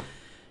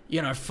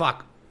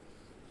 fuck.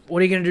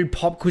 What are you going to do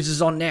pop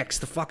quizzes on next?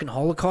 The fucking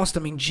Holocaust? I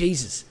mean,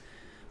 Jesus.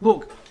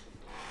 Look,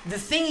 the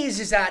thing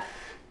is that,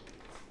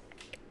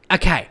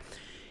 okay,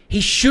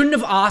 he shouldn't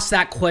have asked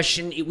that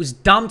question. It was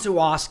dumb to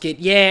ask it.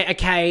 Yeah,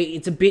 okay,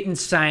 it's a bit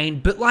insane.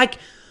 But, like,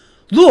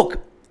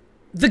 look,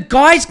 the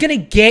guy's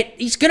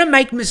he's going to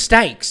make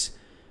mistakes.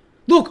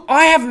 Look,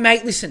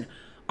 listen,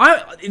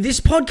 this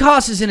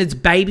podcast is in its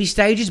baby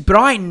stages, but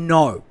I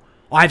know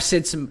I've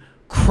said some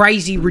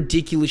crazy,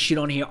 ridiculous shit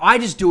on here. I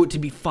just do it to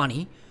be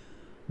funny.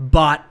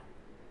 But,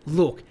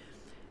 look,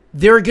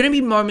 there are going to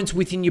be moments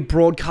within your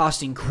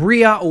broadcasting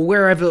career or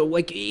wherever,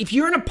 like, if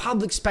you're in a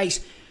public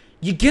space,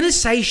 you're going to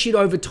say shit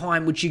over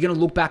time, which you're going to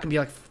look back and be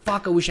like,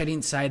 fuck, I wish I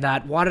didn't say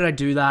that. Why did I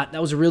do that?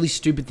 That was a really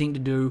stupid thing to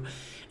do.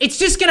 It's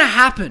just going to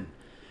happen.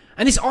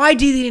 And this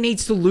idea that he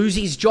needs to lose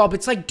his job,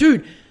 it's like,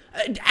 dude,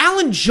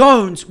 Alan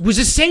Jones was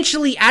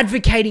essentially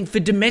advocating for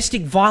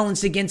domestic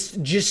violence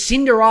against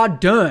Jacinda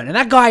Ardern. And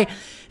that guy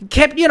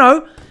kept,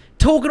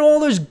 talking all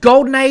those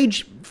golden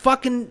age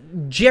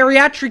fucking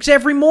geriatrics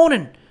every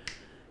morning.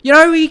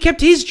 He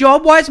kept his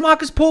job. Why is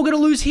Marcus Paul going to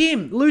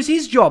lose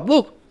his job?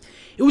 Look,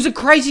 it was a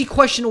crazy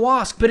question to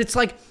ask, but it's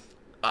like,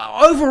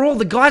 overall,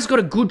 the guy's got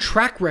a good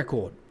track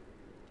record.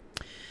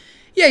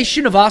 Yeah, he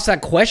shouldn't have asked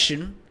that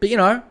question, but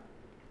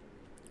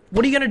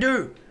what are you going to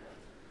do?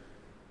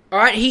 All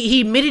right,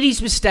 he admitted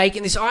his mistake,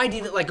 and this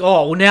idea that, like,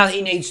 oh, well, now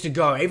he needs to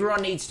go.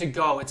 Everyone needs to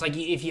go. It's like,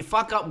 if you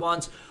fuck up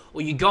once,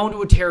 or you go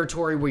into a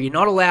territory where you're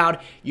not allowed,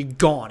 you're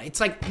gone. It's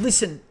like,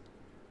 listen,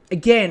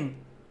 again,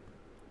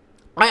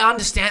 I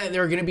understand that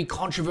there are going to be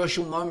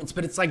controversial moments,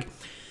 but it's like,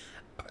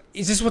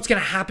 is this what's going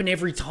to happen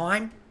every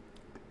time?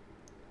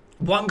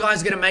 One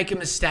guy's going to make a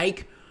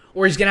mistake,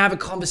 or he's going to have a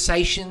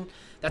conversation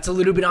that's a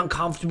little bit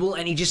uncomfortable,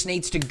 and he just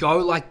needs to go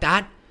like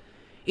that?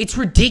 It's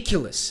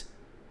ridiculous.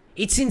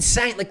 It's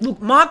insane. Like,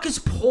 look, Marcus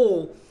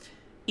Paul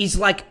is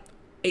like,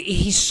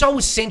 he's so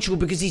essential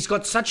because he's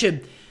got such a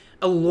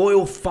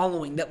loyal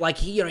following that, like,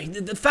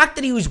 the fact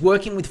that he was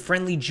working with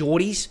friendly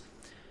Geordies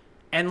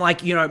and,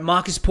 like,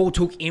 Marcus Paul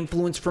took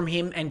influence from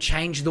him and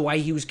changed the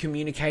way he was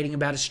communicating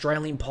about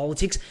Australian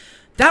politics,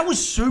 that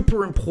was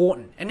super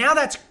important. And now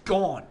that's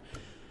gone.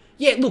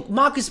 Yeah, look,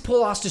 Marcus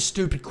Paul asked a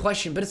stupid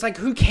question, but it's like,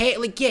 who cares?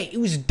 Like, yeah, it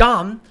was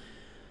dumb,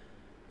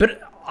 but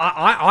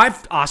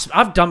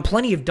I've done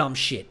plenty of dumb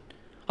shit.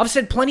 I've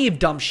said plenty of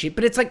dumb shit,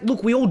 but it's like,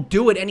 look, we all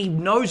do it, and he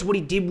knows what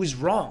he did was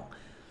wrong.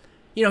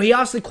 He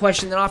asked the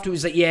question, then after he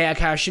was like, yeah,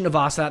 okay, I shouldn't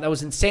have asked that. That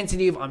was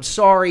insensitive. I'm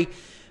sorry.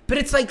 But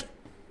it's like,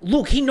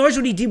 look, he knows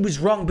what he did was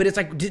wrong, but it's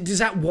like, does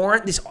that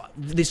warrant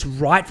this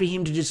right for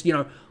him to just,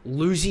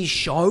 lose his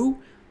show?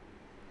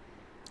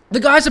 The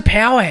guy's a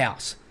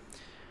powerhouse.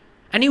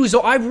 And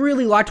I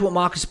really liked what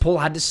Marcus Paul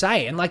had to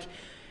say. And, like,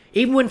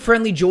 even when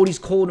friendly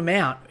Geordies called him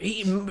out,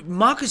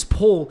 Marcus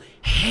Paul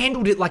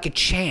handled it like a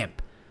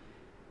champ.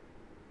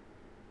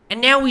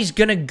 And now he's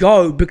going to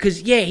go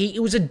because, yeah,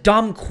 it was a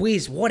dumb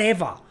quiz.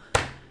 Whatever.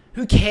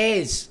 Who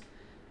cares?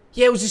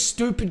 Yeah, it was a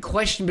stupid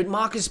question, but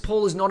Marcus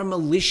Paul is not a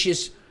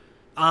malicious,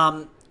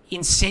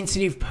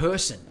 insensitive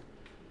person.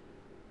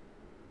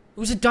 It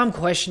was a dumb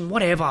question.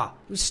 Whatever.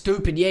 It was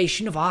stupid. Yeah, he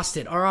shouldn't have asked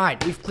it. All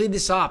right, we've cleared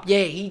this up.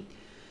 Yeah,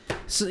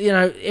 so,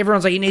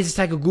 everyone's like, he needs to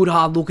take a good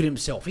hard look at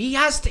himself. He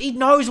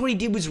knows what he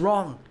did was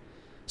wrong.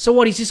 So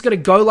what, he's just going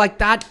to go like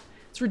that?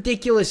 It's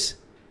ridiculous.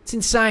 It's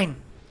insane.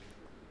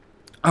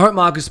 I hope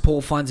Marcus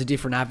Paul finds a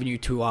different avenue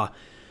to,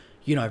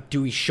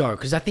 do his show.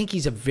 Because I think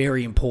he's a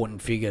very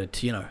important figure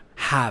to,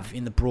 have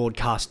in the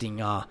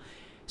broadcasting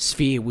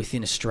sphere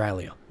within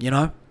Australia.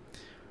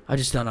 I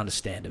just don't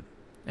understand it.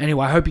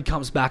 Anyway, I hope he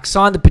comes back.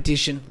 Sign the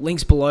petition.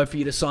 Links below for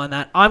you to sign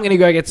that. I'm going to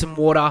go get some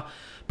water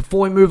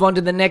before we move on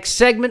to the next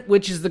segment,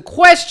 which is the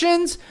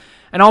questions.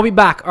 And I'll be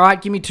back. All right,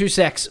 give me 2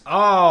 secs.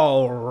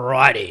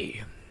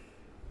 Alrighty.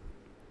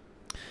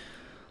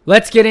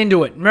 Let's get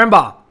into it.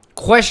 Remember,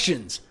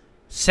 questions.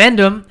 Send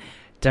them.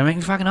 Don't make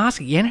me fucking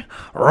ask again.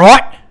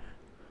 Right?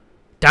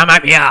 Don't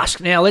make me ask.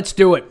 Now, let's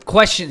do it.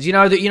 Questions. You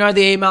know the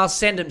emails.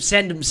 Send them.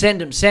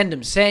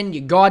 Send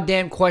your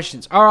goddamn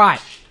questions. All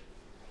right.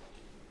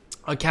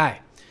 Okay.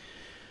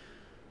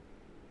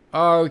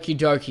 Okie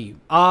dokie.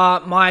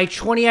 My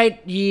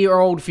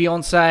 28-year-old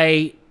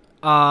fiance,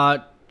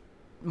 I'm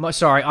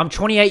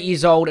 28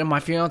 years old and my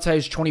fiance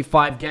is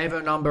 25, gave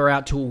her number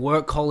out to a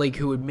work colleague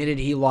who admitted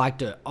he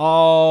liked her.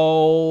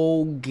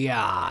 Oh,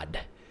 God.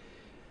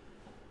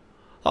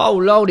 Oh,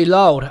 lordy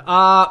lord.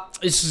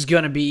 This is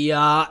gonna be,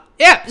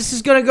 this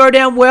is gonna go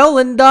down well,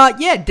 and,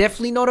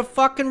 definitely not a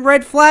fucking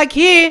red flag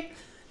here.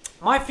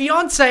 My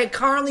fiance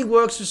currently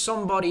works with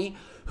somebody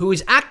who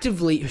is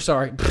actively,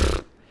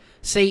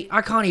 see,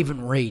 I can't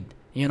even read,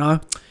 I'm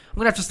gonna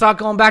have to start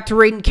going back to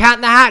reading Cat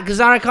in the Hat, because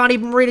I can't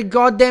even read a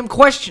goddamn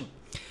question.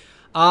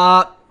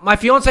 My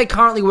fiance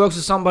currently works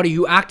with somebody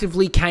who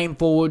actively came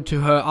forward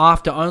to her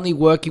after only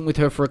working with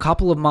her for a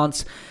couple of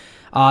months,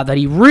 that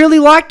he really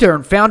liked her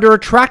and found her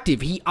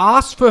attractive. He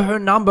asked for her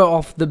number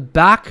off the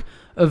back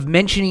of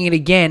mentioning it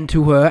again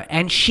to her,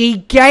 and she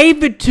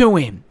gave it to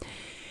him.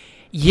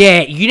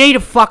 Yeah, you need to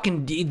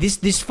fucking...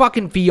 This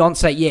fucking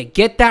fiance, yeah,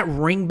 get that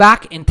ring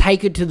back and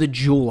take it to the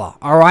jeweler,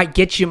 alright?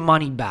 Get your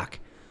money back.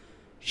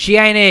 She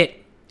ain't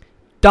it.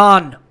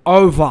 Done.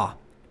 Over.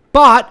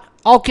 But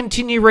I'll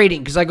continue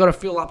reading because I got to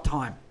fill up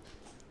time.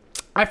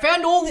 I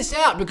found all this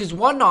out because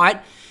one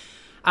night,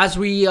 as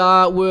we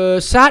were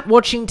sat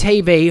watching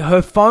TV,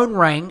 her phone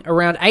rang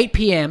around 8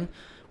 p.m.,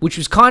 which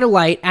was kind of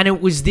late, and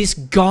it was this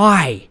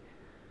guy.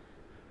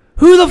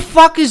 Who the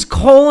fuck is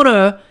calling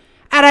her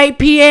at 8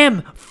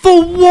 p.m.?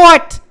 For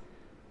what?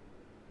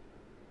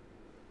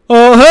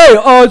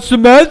 Hey,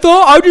 Samantha,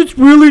 I just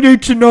really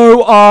need to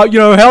know,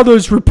 how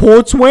those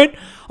reports went.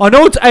 I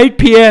know it's 8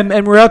 p.m.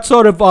 and we're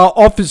outside of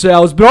office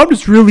hours, but I'm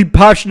just really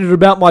passionate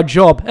about my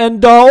job.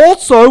 And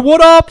also,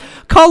 what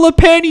color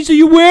panties are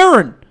you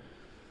wearing?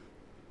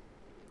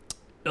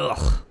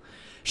 Ugh.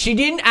 She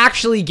didn't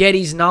actually get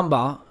his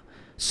number,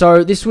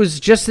 so this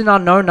was just an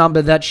unknown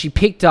number that she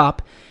picked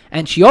up,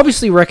 and she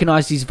obviously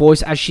recognized his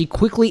voice as she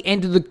quickly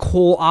ended the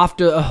call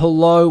after a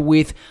hello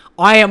with,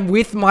 "I am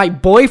with my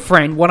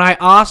boyfriend." When I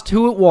asked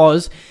who it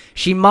was,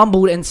 she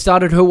mumbled and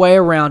started her way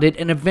around it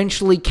and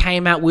eventually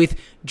came out with,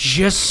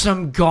 "Just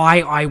some guy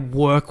I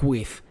work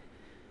with."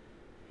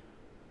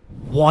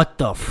 What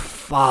the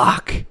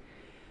fuck?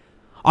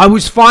 I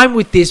was fine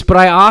with this, but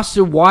I asked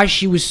her why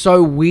she was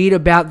so weird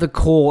about the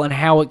call and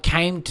how it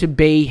came to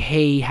be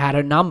he had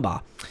a number.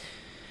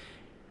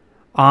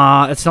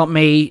 It's not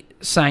me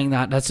saying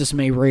that. That's just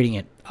me reading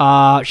it.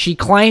 She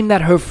claimed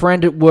that her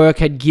friend at work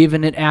had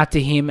given it out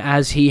to him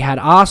as he had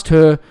asked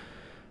her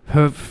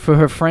for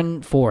her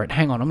friend for it.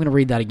 Hang on, I'm going to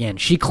read that again.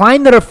 She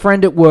claimed that her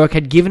friend at work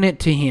had given it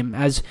to him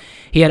as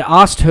he had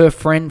asked her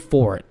friend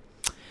for it.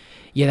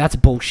 Yeah, that's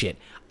bullshit.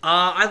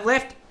 I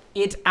left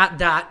it at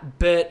that,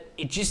 but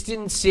it just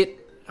didn't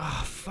sit...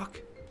 Oh,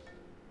 fuck.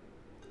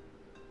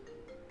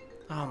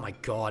 Oh, my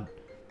God.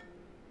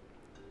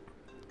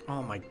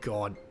 Oh, my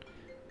God.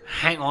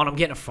 Hang on, I'm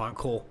getting a phone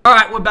call.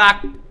 Alright, we're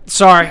back.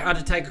 Sorry, I had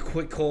to take a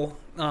quick call.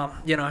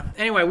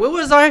 Anyway, where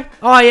was I?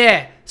 Oh,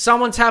 yeah.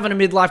 Someone's having a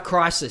midlife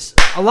crisis.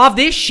 I love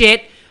this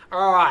shit.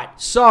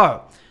 Alright,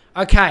 so,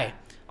 okay.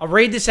 I'll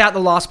read this out the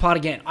last part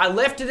again. I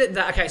left it at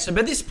that. Okay, so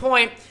by this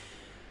point,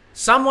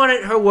 someone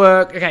at her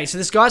work... Okay, so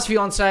this guy's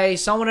fiance,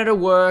 someone at her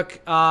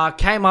work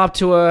came up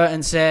to her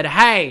and said,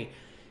 "Hey,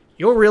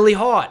 you're really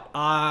hot.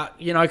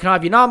 Can I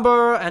have your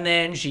number?" And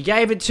then she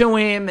gave it to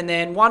him. And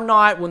then one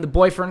night when the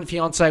boyfriend and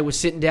fiance was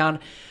sitting down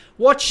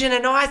watching a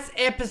nice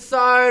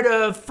episode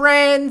of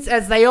Friends,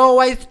 as they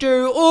always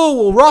do.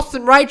 Oh, well, Ross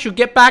and Rachel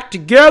get back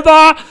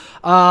together.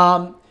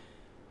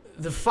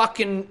 The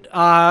fucking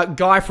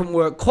guy from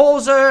work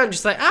calls her and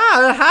just like,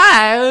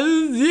 "Hi, what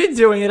are you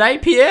doing at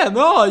 8 p.m.?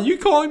 Oh, you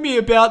calling me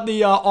about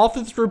the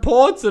office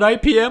reports at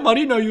 8 p.m.? I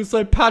didn't know you were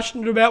so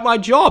passionate about my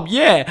job.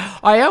 Yeah,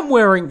 I am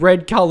wearing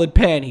red-colored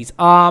panties."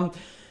 So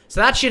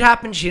that shit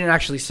happened. She didn't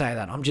actually say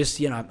that. I'm just,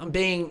 I'm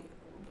being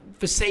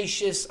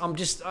facetious.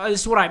 This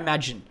is what I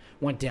imagine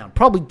went down.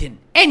 Probably didn't.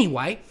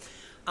 Anyway,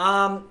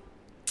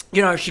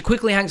 she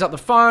quickly hangs up the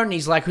phone.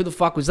 He's like, "Who the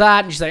fuck was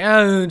that?" And she's like,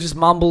 "Oh," just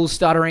mumbles,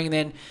 stuttering, and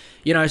then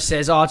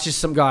says, "Oh, it's just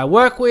some guy I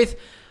work with."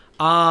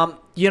 And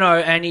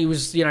he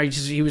was,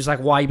 he was like,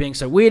 "Why are you being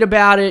so weird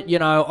about it?"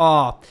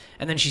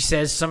 And then she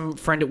says some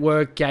friend at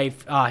work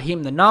gave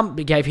him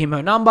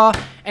her number.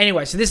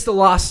 Anyway, so this is the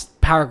last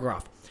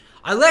paragraph.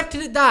 I left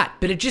it at that,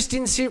 but it just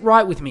didn't sit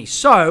right with me.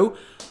 So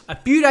a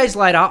few days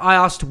later, I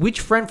asked which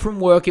friend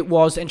from work it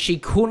was, and she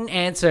couldn't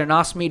answer and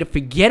asked me to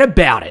forget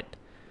about it.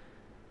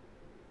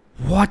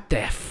 What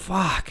the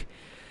fuck?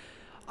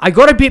 I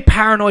got a bit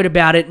paranoid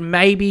about it,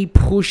 maybe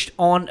pushed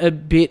on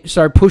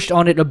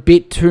it a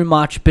bit too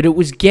much, but it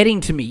was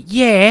getting to me.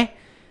 Yeah.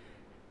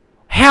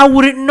 How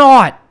would it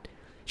not?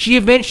 She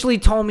eventually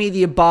told me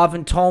the above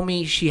and told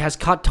me she has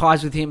cut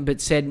ties with him, but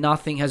said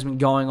nothing has been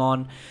going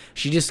on.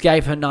 She just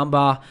gave her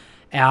number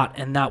out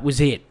and that was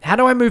it. How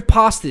do I move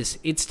past this?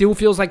 It still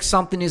feels like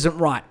something isn't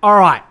right. All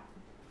right.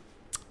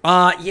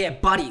 Yeah,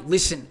 buddy,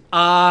 listen.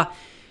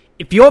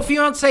 If your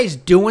fiance is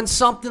doing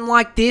something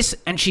like this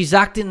and she's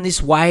acting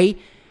this way,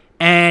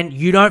 and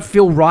you don't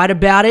feel right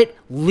about it,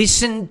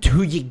 listen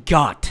to your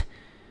gut.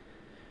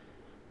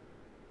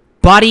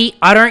 Buddy,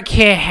 I don't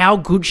care how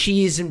good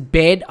she is in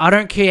bed. I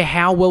don't care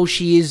how well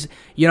she is,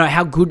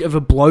 how good of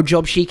a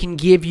blowjob she can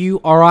give you,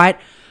 all right?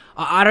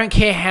 I don't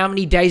care how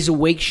many days a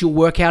week she'll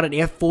work out at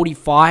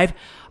F45.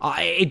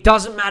 It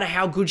doesn't matter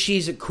how good she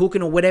is at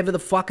cooking or whatever the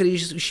fuck it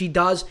is she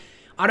does.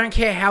 I don't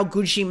care how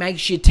good she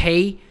makes your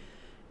tea.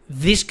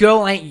 This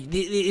girl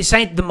this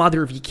ain't the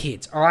mother of your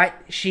kids, all right?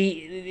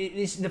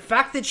 The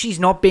fact that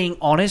she's not being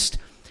honest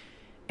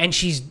and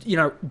she's,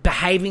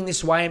 behaving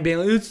this way and being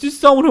like, "It's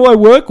just someone who I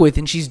work with,"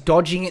 and she's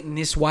dodging it in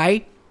this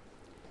way,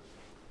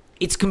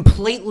 it's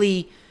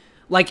completely,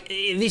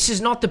 this is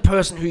not the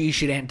person who you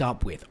should end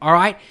up with, all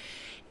right?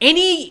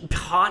 any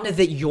partner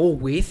that you're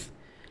with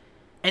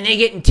and they're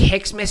getting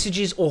text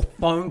messages or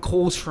phone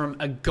calls from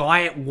a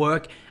guy at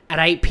work at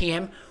 8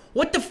 p.m.,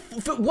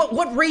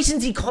 what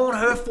reason's he calling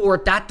her for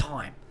at that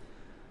time?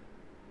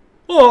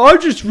 Oh, I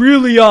just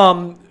really,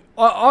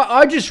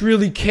 I just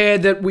really care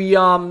that we,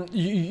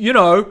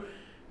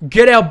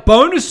 get our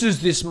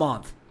bonuses this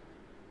month.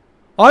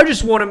 I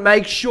just want to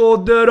make sure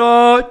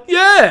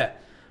that,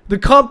 the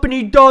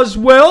company does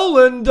well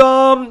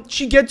and,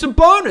 she gets a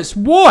bonus.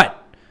 What?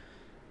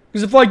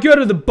 Because if I go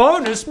to the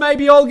bonus,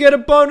 maybe I'll get a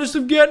bonus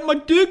of getting my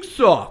dick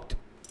sucked.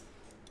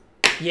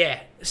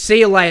 Yeah, see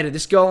you later.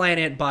 This girl ain't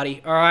it,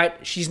 buddy. All right?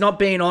 She's not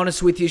being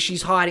honest with you.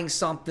 She's hiding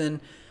something.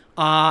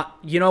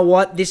 You know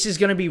what? This is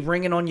going to be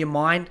ringing on your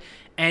mind.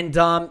 And,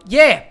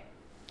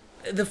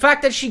 the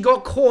fact that she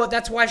got caught,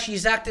 that's why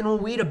she's acting all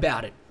weird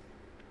about it.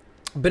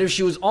 But if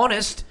she was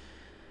honest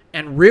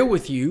and real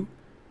with you,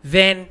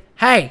 then,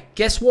 hey,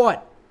 guess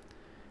what?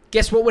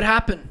 Guess what would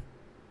happen?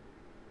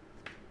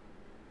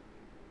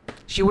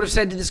 She would have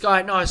said to this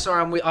guy, no,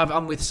 sorry,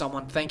 I'm with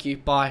someone. Thank you.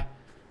 Bye.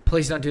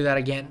 Please don't do that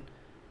again.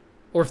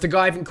 Or if the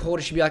guy even called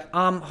her, she'd be like,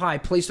 hi,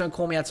 please don't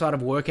call me outside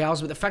of work hours.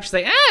 But the fact she's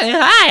like,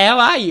 hi, how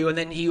are you? And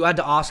then you had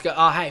to ask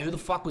her, hey, who the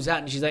fuck was that?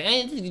 And she's like,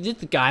 just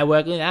the guy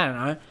working, I don't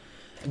know.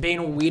 And being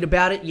all weird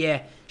about it,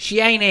 yeah, she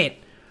ain't it.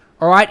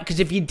 All right? Because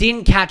if you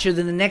didn't catch her,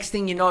 then the next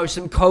thing you know,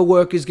 some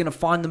co-worker's going to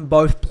find them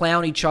both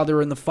plowing each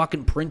other in the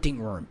fucking printing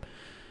room.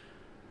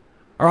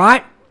 All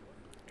right?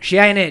 She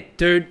ain't it,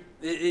 dude.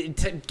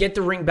 Get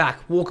the ring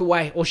back. Walk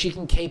away. Or she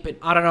can keep it.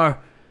 I don't know.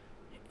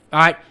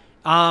 All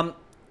right?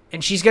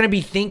 And she's going to be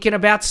thinking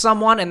about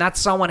someone, and that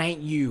someone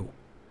ain't you.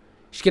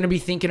 She's going to be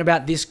thinking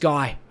about this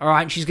guy. All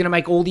right? And she's going to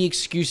make all the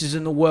excuses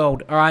in the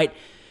world. All right?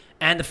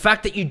 And the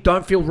fact that you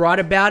don't feel right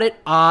about it,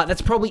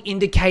 that's probably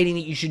indicating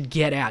that you should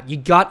get out.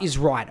 Your gut is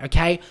right,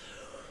 okay?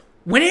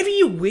 Whenever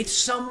you're with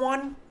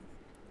someone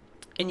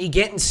and you're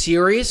getting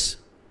serious,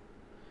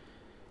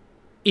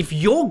 if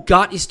your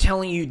gut is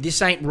telling you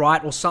this ain't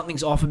right or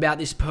something's off about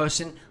this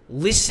person,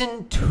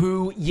 listen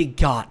to your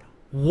gut.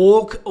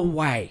 Walk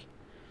away.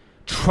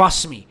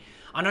 Trust me.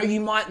 I know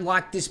you might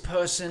like this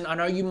person. I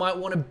know you might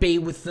want to be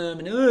with them.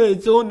 And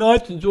it's all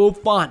nice, it's all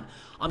fun.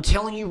 I'm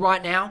telling you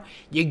right now,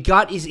 your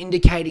gut is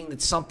indicating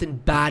that something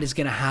bad is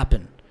going to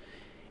happen.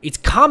 It's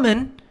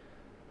coming,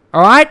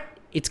 all right?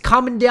 It's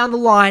coming down the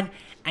line,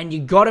 and you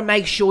got to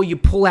make sure you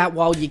pull out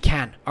while you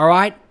can, all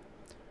right?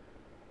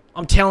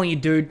 I'm telling you,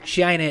 dude,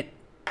 she ain't it.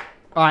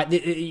 All right,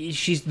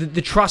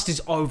 the trust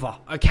is over,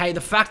 okay?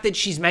 The fact that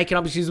she's making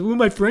up, she's well,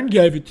 my friend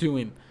gave it to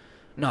him.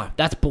 No,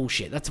 that's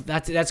bullshit.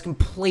 That's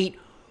complete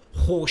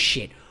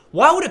horseshit.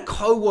 Why would a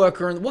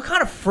coworker and what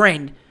kind of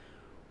friend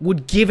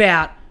would give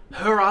out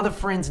her other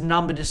friend's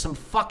number to some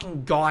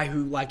fucking guy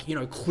who, like, you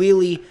know,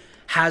 clearly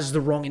has the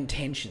wrong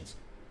intentions?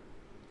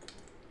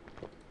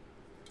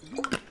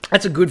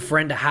 That's a good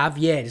friend to have.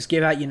 Yeah, just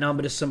give out your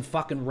number to some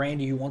fucking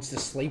randy who wants to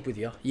sleep with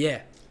you.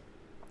 Yeah.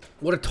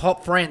 What a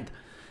top friend.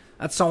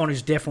 That's someone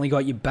who's definitely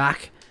got your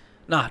back.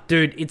 Nah,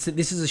 dude,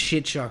 this is a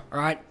shit show, all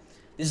right?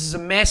 This is a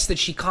mess that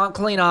she can't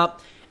clean up,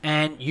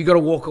 and you got to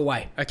walk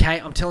away, okay?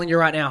 I'm telling you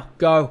right now.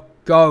 Go.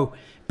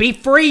 Be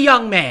free,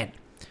 young man.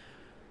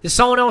 There's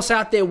someone else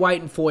out there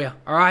waiting for you,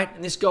 all right?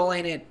 And this girl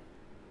ain't it.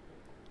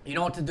 You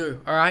know what to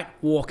do, all right?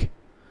 Walk.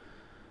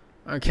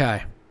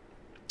 Okay.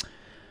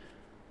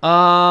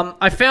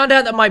 I found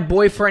out that my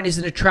boyfriend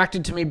isn't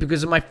attracted to me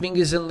because of my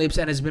fingers and lips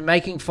and has been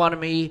making fun of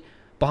me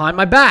behind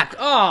my back.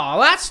 Oh,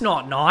 that's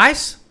not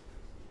nice.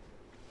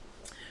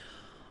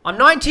 I'm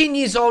 19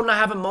 years old and I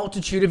have a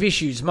multitude of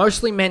issues,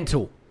 mostly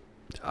mental.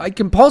 I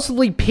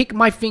compulsively pick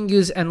my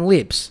fingers and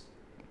lips.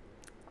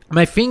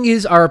 My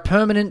fingers are a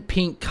permanent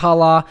pink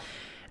color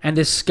and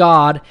they're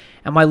scarred,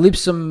 and my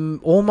lips are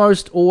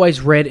almost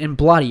always red and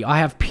bloody. I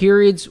have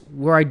periods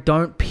where I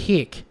don't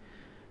pick,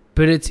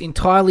 but it's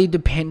entirely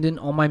dependent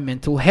on my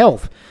mental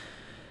health.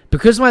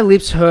 Because my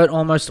lips hurt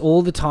almost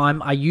all the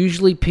time, I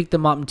usually pick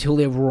them up until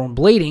they're raw and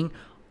bleeding.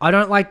 I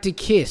don't like to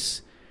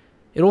kiss.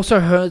 It also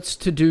hurts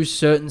to do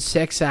certain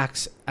sex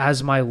acts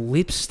as my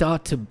lips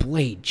start to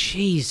bleed.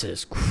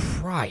 Jesus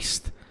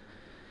Christ.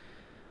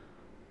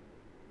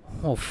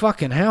 Oh,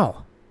 fucking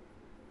hell.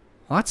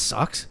 Well, that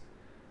sucks.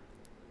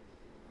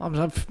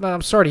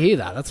 I'm sorry to hear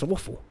that. That's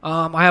awful.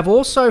 I have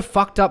also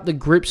fucked up the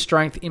grip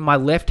strength in my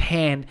left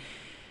hand,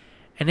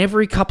 and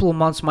every couple of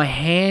months my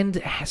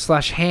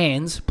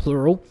hand/hands,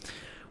 plural,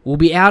 will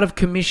be out of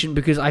commission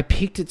because I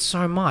picked it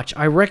so much.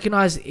 I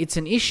recognize it's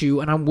an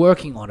issue and I'm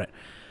working on it.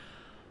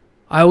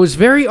 I was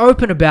very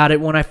open about it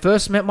when I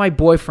first met my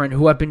boyfriend,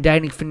 who I've been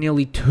dating for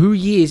nearly 2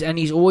 years, and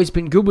he's always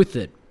been good with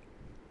it.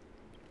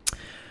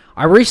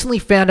 I recently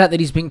found out that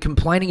he's been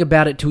complaining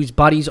about it to his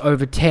buddies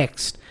over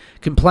text,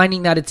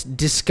 complaining that it's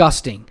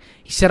disgusting.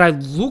 He said I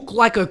look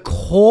like a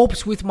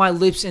corpse with my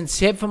lips and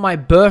said for my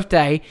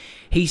birthday,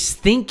 he's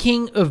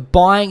thinking of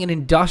buying an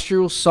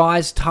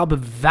industrial-sized tub of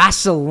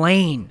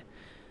Vaseline.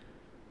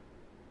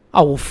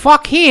 Oh, well,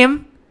 fuck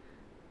him.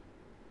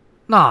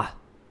 Nah,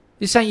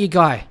 this ain't your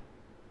guy.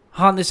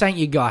 Hun, this ain't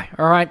your guy,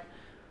 alright?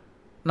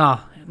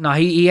 Nah,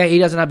 he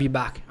doesn't have your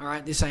back,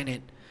 alright? This ain't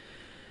it.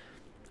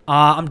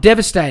 I'm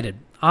devastated.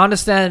 I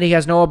understand that he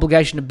has no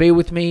obligation to be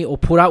with me or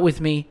put up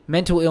with me,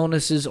 mental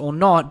illnesses or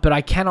not, but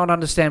I cannot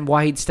understand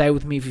why he'd stay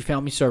with me if he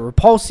found me so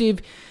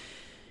repulsive.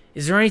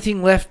 Is there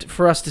anything left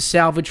for us to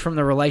salvage from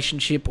the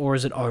relationship, or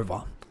is it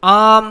over?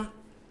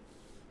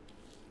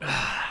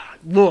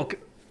 Look.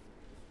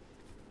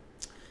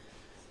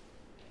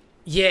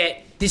 Yeah,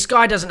 this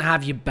guy doesn't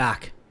have your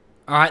back.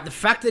 All right? The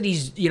fact that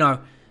he's,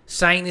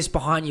 saying this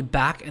behind your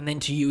back and then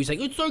to you, he's like,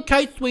 it's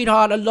okay,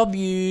 sweetheart, I love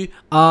you.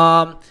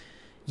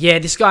 Yeah,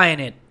 this guy ain't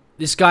it.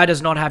 This guy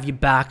does not have your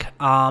back.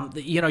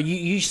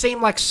 You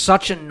seem like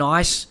such a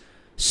nice,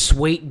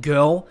 sweet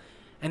girl,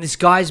 and this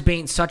guy's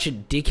being such a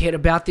dickhead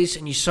about this,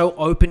 and you're so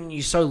open, and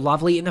you're so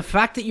lovely, and the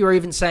fact that you're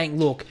even saying,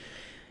 look,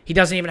 he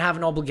doesn't even have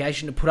an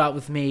obligation to put up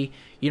with me,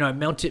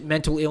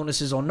 mental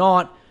illnesses or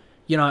not,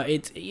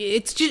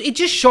 it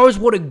just shows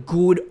what a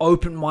good,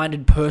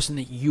 open-minded person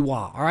that you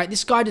are, all right?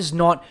 This guy does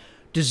not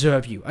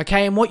deserve you,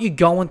 okay? And what you're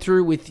going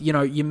through with,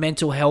 your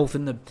mental health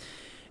and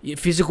your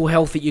physical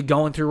health that you're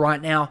going through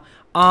right now,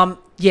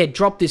 yeah,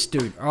 drop this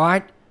dude, all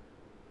right?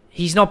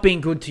 He's not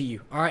being good to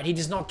you, all right? He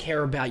does not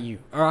care about you,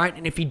 all right?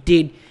 And if he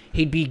did,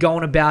 he'd be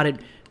going about it.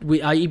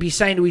 He'd be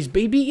saying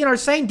to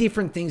saying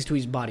different things to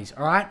his buddies,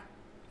 all right?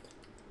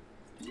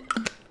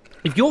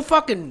 If your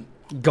fucking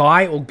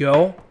guy or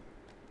girl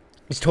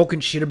is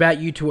talking shit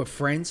about you to her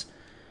friends,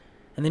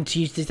 and then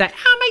to you to say,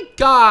 oh my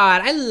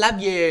God, I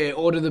love you,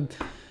 or to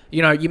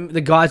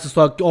the guy's just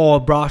like, oh,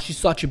 bruh, she's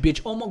such a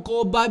bitch. Oh my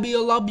God, baby, I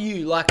love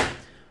you. Like,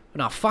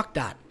 no, fuck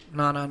that.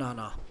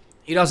 No.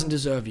 He doesn't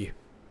deserve you.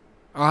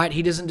 All right?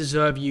 He doesn't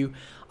deserve you.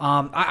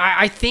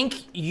 I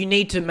think you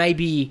need to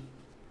maybe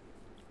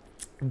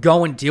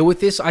go and deal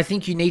with this. I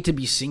think you need to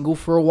be single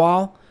for a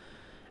while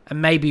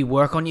and maybe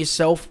work on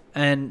yourself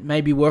and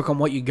maybe work on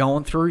what you're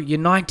going through. You're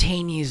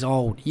 19 years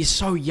old. You're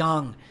so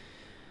young.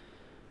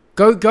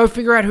 Go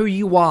figure out who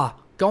you are.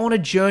 Go on a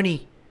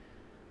journey.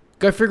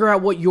 Go figure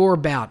out what you're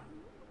about.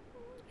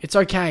 It's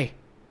okay.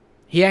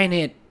 He ain't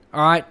it.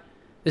 All right?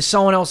 There's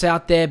someone else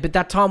out there, but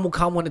that time will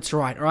come when it's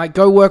right. All right?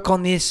 Go work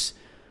on this.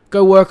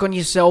 Go work on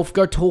yourself.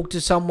 Go talk to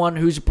someone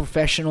who's a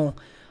professional.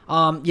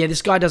 Yeah,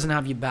 this guy doesn't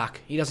have your back.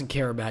 He doesn't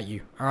care about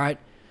you. All right?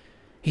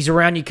 He's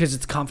around you because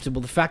it's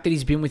comfortable. The fact that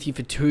he's been with you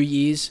for 2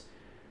 years,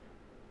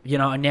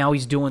 and now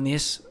he's doing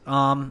this,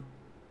 I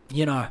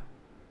don't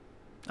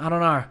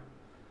know.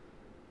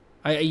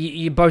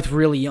 You're both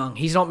really young.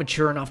 He's not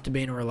mature enough to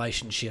be in a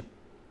relationship.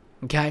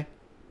 Okay?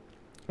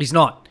 He's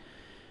not.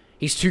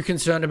 He's too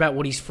concerned about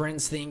what his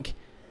friends think.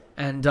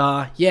 And,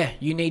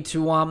 you need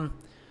to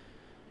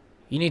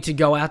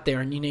go out there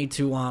and you need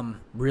to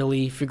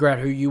really figure out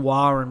who you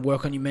are and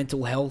work on your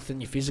mental health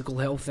and your physical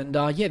health. And,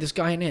 this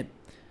guy ain't it.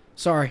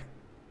 Sorry.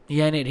 He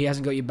ain't it. He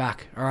hasn't got your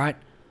back. All right?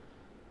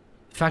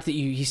 The fact that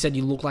he said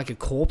you look like a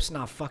corpse,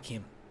 nah, fuck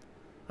him.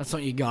 That's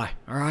not your guy.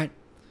 All right?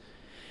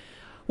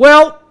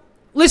 Well,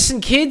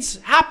 listen, kids.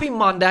 Happy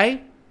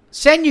Monday.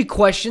 Send you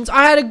questions.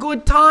 I had a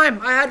good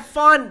time. I had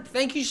fun.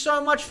 Thank you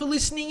so much for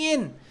listening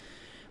in.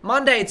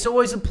 Monday, it's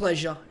always a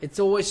pleasure. It's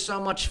always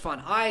so much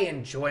fun. I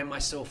enjoy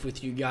myself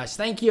with you guys.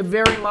 Thank you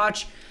very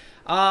much.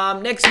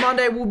 Next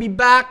Monday, we'll be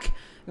back.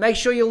 Make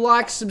sure you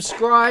like,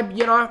 subscribe,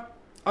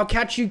 I'll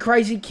catch you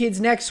crazy kids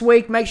next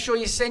week. Make sure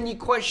you send your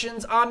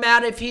questions. I'm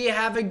out of here.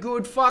 Have a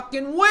good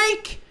fucking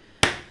week.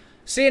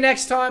 See you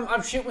next time.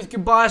 I'm shit with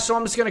goodbye, so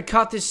I'm just going to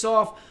cut this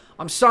off.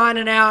 I'm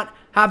signing out.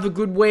 Have a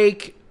good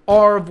week.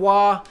 Au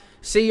revoir.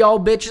 See y'all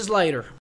bitches later.